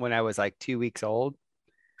when I was like 2 weeks old.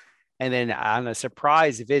 And then on a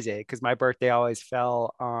surprise visit, because my birthday always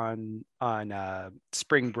fell on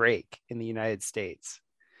spring break in the United States.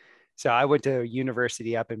 So I went to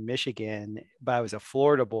university up in Michigan, but I was a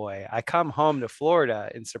Florida boy. I come home to Florida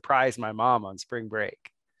and surprised my mom on spring break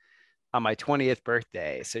on my 20th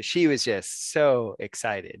birthday. So she was just so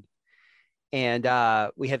excited. And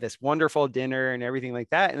we had this wonderful dinner and everything like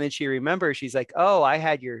that. And then she remembers, she's like, oh, I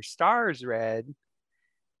had your stars read.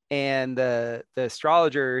 And the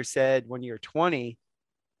astrologer said when you're 20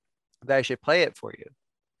 that I should play it for you.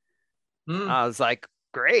 I was like,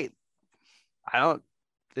 great.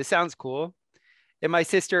 This sounds cool. And my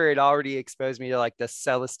sister had already exposed me to like the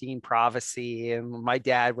Celestine prophecy, and my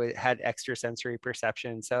dad had extrasensory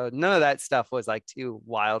perception. So none of that stuff was like too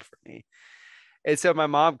wild for me. And so my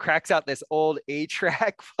mom cracks out this old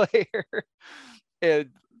 8-track player and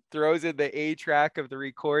throws in the 8-track of the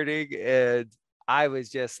recording. And I was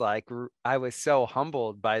just like, I was so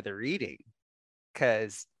humbled by the reading,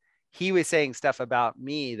 because he was saying stuff about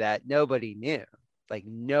me that nobody knew, like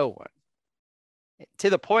no one, to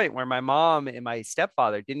the point where my mom and my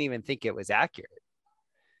stepfather didn't even think it was accurate.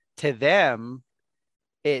 To them,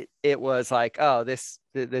 it was like, oh, this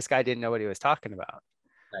guy didn't know what he was talking about.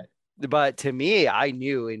 Right. But to me, I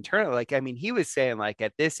knew internally, like, I mean, he was saying like,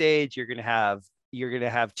 at this age, you're going to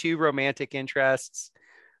have 2 romantic interests.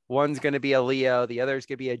 One's going to be a Leo, the other's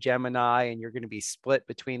going to be a Gemini, and you're going to be split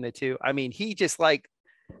between the 2. I mean, he just like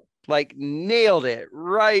nailed it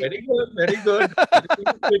right. Very good, very good.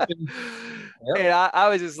 And I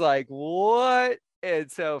was just like, what?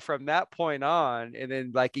 And so from that point on, and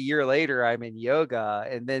then like a year later, I'm in yoga.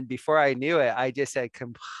 And then before I knew it, I just had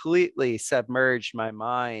completely submerged my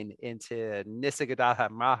mind into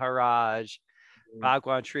Nisargadatta Maharaj,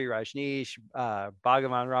 Bhagwan Sri Rajneesh,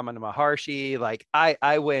 Bhagavan Ramana Maharshi. Like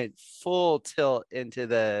I went full tilt into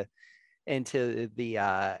the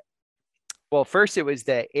well, first it was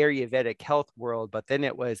the Ayurvedic health world, but then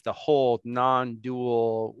it was the whole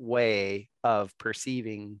non-dual way of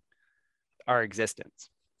perceiving our existence.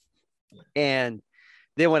 And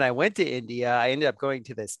then when I went to India, I ended up going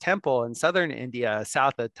to this temple in southern India,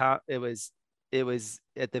 south of it was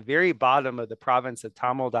at the very bottom of the province of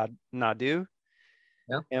Tamil Nadu.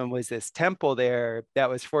 Yeah. And was this temple there that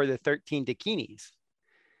was for the 13 dakinis.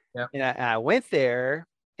 Yeah. And I went there,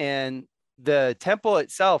 and the temple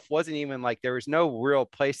itself wasn't even like, there was no real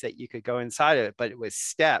place that you could go inside of it, but it was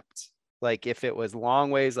stepped. Like if it was long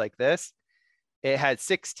ways like this, it had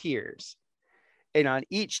 6 tiers. And on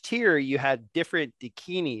each tier, you had different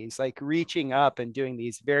dakinis, like reaching up and doing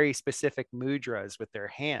these very specific mudras with their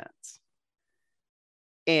hands.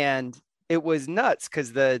 And it was nuts,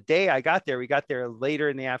 because the day I got there, we got there later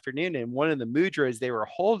in the afternoon, and one of the mudras they were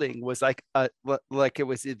holding was like it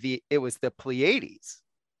was the Pleiades.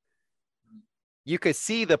 You could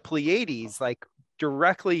see the Pleiades like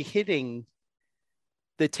directly hitting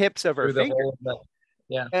the tips of her fingers.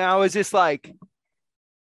 Yeah. And I was just like,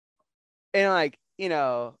 you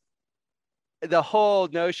know, the whole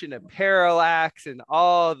notion of parallax and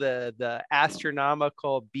all the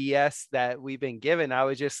astronomical BS that we've been given, I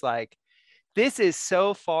was just like, this is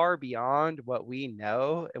so far beyond what we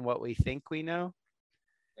know and what we think we know.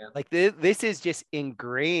 Yeah. Like this is just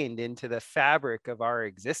ingrained into the fabric of our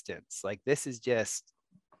existence. Like this is just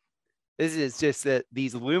that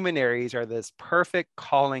these luminaries are this perfect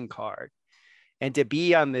calling card. And to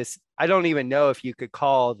be on this, I don't even know if you could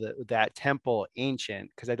call that temple ancient,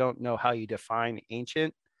 because I don't know how you define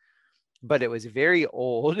ancient, but it was very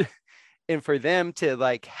old. And for them to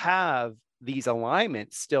like have these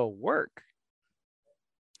alignments still work,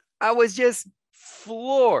 I was just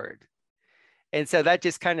floored. And so that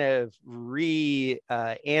just kind of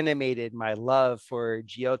animated my love for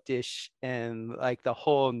Jyotish and like the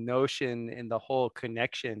whole notion and the whole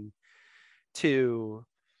connection to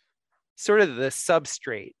sort of the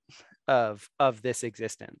substrate of this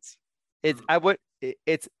existence.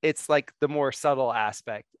 It's like the more subtle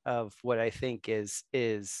aspect of what I think is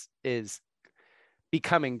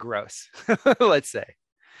becoming gross, let's say.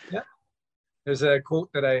 Yeah. There's a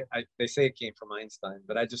quote that they say it came from Einstein,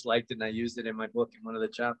 but I just liked it and I used it in my book in one of the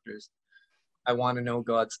chapters. I want to know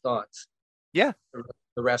God's thoughts. Yeah.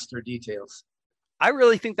 The rest are details. I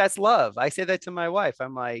really think that's love. I say that to my wife.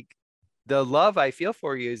 I'm like, the love I feel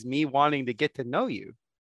for you is me wanting to get to know you.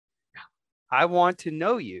 I want to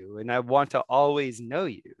know you and I want to always know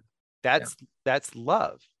you. That's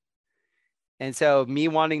love. And so me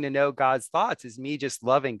wanting to know God's thoughts is me just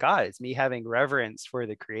loving God. It's me having reverence for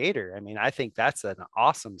the creator. I mean, I think that's an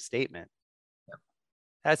awesome statement. Yeah.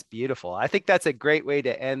 That's beautiful. I think that's a great way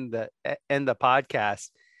to end the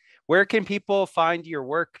podcast. Where can people find your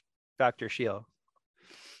work, Dr. Sheel?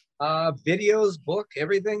 Videos, book,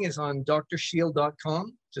 everything is on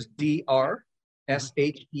drsheel.com, just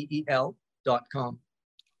drsheel.com.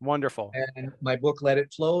 Wonderful. And my book, Let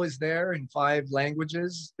It Flow, is there in 5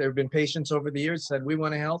 languages. There have been patients over the years said, we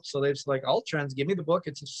want to help. So they've like, give me the book.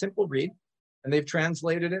 It's a simple read. And they've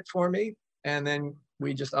translated it for me. And then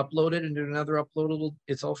we just upload it and do another uploadable.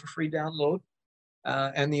 It's all for free download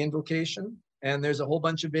and the invocation. And there's a whole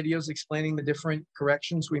bunch of videos explaining the different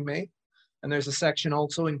corrections we make. And there's a section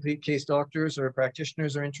also in case doctors or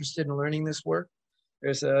practitioners are interested in learning this work.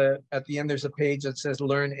 At the end, there's a page that says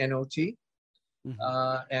Learn NOT.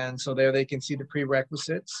 Mm-hmm. And so there they can see the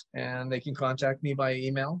prerequisites and they can contact me by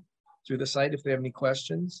email through the site if they have any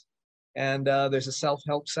questions. And there's a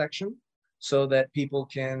self-help section so that people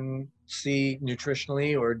can see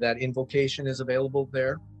nutritionally or that invocation is available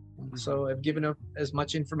there. Mm-hmm. So I've given as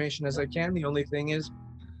much information as I can. The only thing is,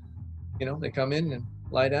 they come in and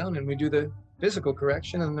lie down and we do the physical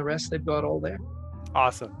correction and the rest they've got all there.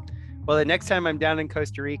 Awesome. Well, the next time I'm down in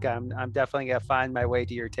Costa Rica, I'm definitely going to find my way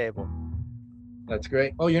to your table. That's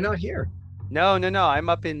great. Oh, you're not here? No. I'm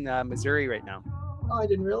up in Missouri right now. Oh, I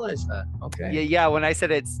didn't realize that. Okay. Yeah. When I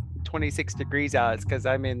said it's 26 degrees out, it's because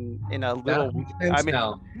I'm in a little.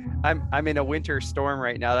 I'm in a winter storm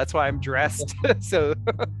right now. That's why I'm dressed so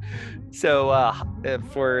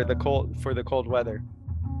for the cold weather.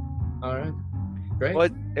 All right. Great. Well,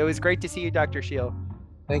 it was great to see you, Dr. Sheel.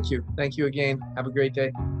 Thank you. Thank you again. Have a great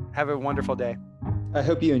day. Have a wonderful day. I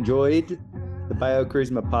hope you enjoyed the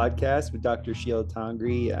BioCharisma podcast with Dr. Sheel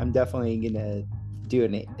Tangri. I'm definitely going to do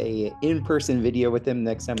an in-person video with him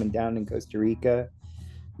next time I'm down in Costa Rica.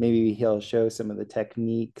 Maybe he'll show some of the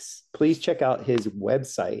techniques. Please check out his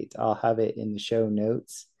website. I'll have it in the show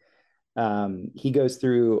notes. He goes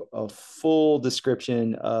through a full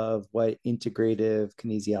description of what integrative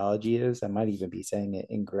kinesiology is. I might even be saying it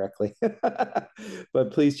incorrectly,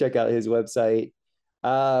 but please check out his website.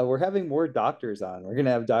 We're having more doctors on. We're going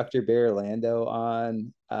to have Dr. Bear Orlando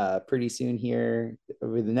on pretty soon here.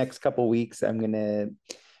 Over the next couple of weeks, I'm going to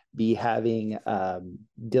be having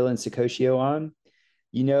Dylan Sicoscio on.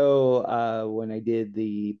 When I did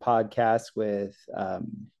the podcast with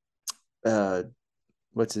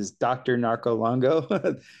what's his Dr.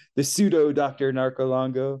 Narcolongo, the pseudo Dr.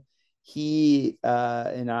 Narcolongo, he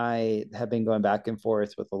and I have been going back and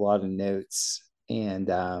forth with a lot of notes. And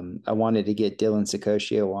I wanted to get Dylan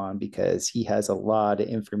Sicoscio on because he has a lot of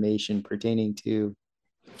information pertaining to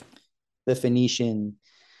the Phoenician,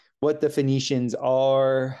 what the Phoenicians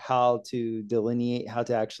are, how to delineate, how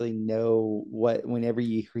to actually know what, whenever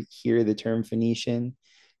you hear the term Phoenician,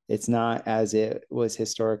 it's not as it was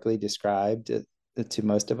historically described to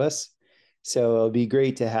most of us. So it'll be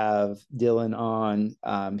great to have Dylan on.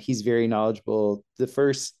 He's very knowledgeable. The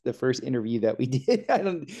first interview that we did,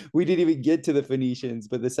 we didn't even get to the Phoenicians,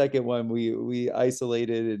 but the second one we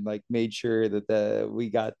isolated and made sure that we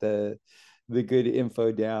got the good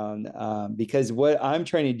info down. Because what I'm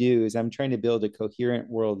trying to do is I'm trying to build a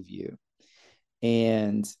coherent worldview.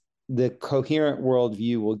 And the coherent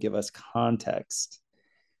worldview will give us context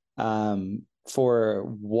for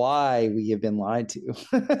why we have been lied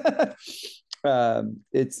to.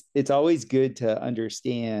 It's always good to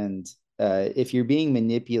understand if you're being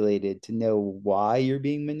manipulated, to know why you're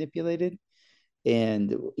being manipulated,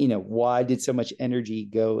 and why did so much energy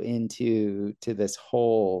go into this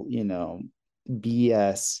whole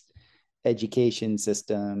BS education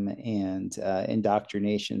system and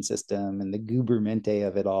indoctrination system and the gubermente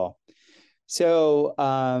of it all. So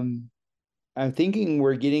I'm thinking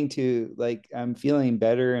we're getting to, like, I'm feeling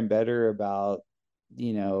better and better about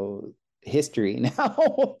history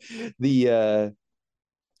now. The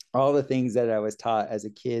all the things that I was taught as a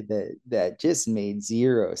kid that just made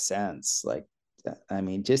zero sense. Like, I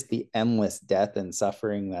mean, just the endless death and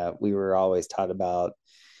suffering that we were always taught about.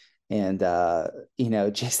 And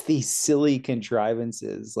just these silly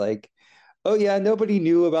contrivances, like, oh yeah, nobody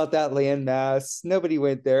knew about that landmass, nobody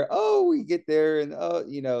went there, oh we get there, and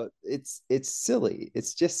it's silly,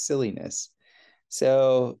 it's just silliness.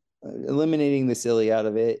 So eliminating the silly out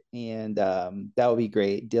of it, and that would be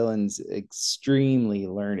great. Dylan's extremely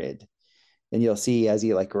learned, and you'll see as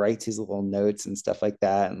he like writes his little notes and stuff like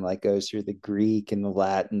that, and like goes through the Greek and the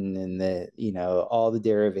Latin and the all the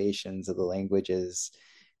derivations of the languages.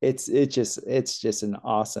 It's just an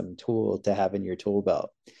awesome tool to have in your tool belt.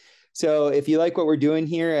 So if you like what we're doing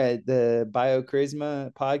here at the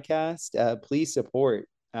BioCharisma podcast, please support.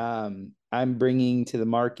 I'm bringing to the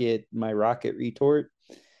market my rocket retort.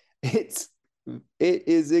 It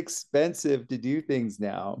is expensive to do things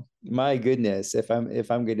now. My goodness, if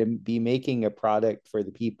I'm going to be making a product for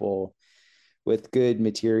the people with good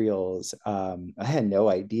materials, I had no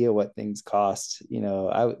idea what things cost.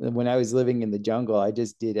 When I was living in the jungle, I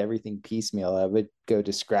just did everything piecemeal. I would go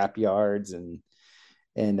to scrap yards and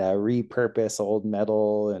repurpose old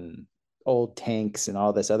metal and old tanks and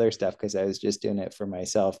all this other stuff because I was just doing it for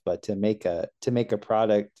myself. But to make a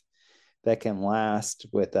product that can last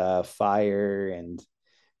with fire and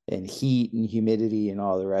heat and humidity and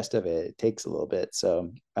all the rest of it, it takes a little bit.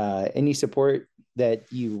 So any support that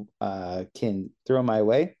you can throw my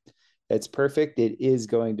way, it's perfect. It is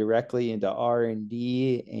going directly into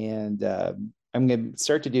R&D, and I'm going to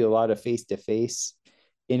start to do a lot of face-to-face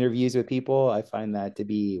interviews with people. I find that to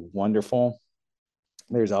be wonderful.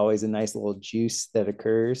 There's always a nice little juice that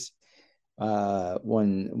occurs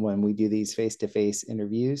when we do these face-to-face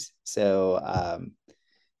interviews. So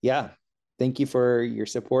yeah, thank you for your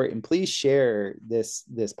support, and please share this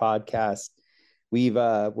podcast.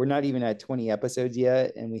 We're not even at 20 episodes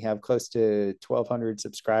yet, and we have close to 1,200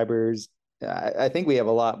 subscribers. I think we have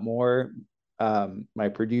a lot more. My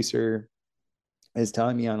producer is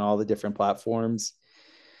telling me on all the different platforms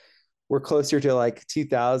we're closer to like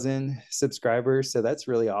 2,000 subscribers. So that's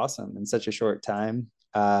really awesome in such a short time.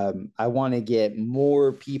 I want to get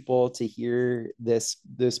more people to hear this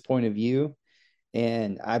point of view.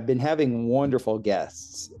 And I've been having wonderful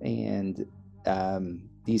guests, and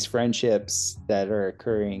these friendships that are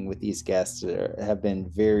occurring with these guests have been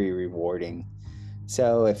very rewarding.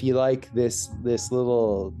 So if you like this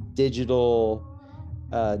little digital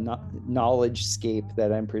knowledge scape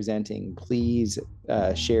that I'm presenting, please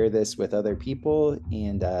share this with other people,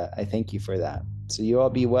 and I thank you for that. So you all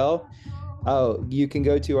be well. Oh, you can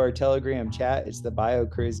go to our Telegram chat. It's the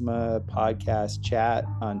BioCharisma podcast chat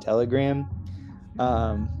on Telegram.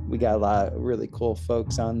 We got a lot of really cool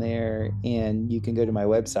folks on there, and you can go to my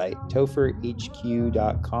website,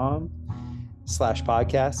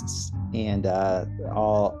 topherhq.com/podcasts, and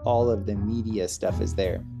all of the media stuff is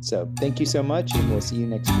there. So thank you so much, and we'll see you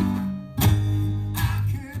next week.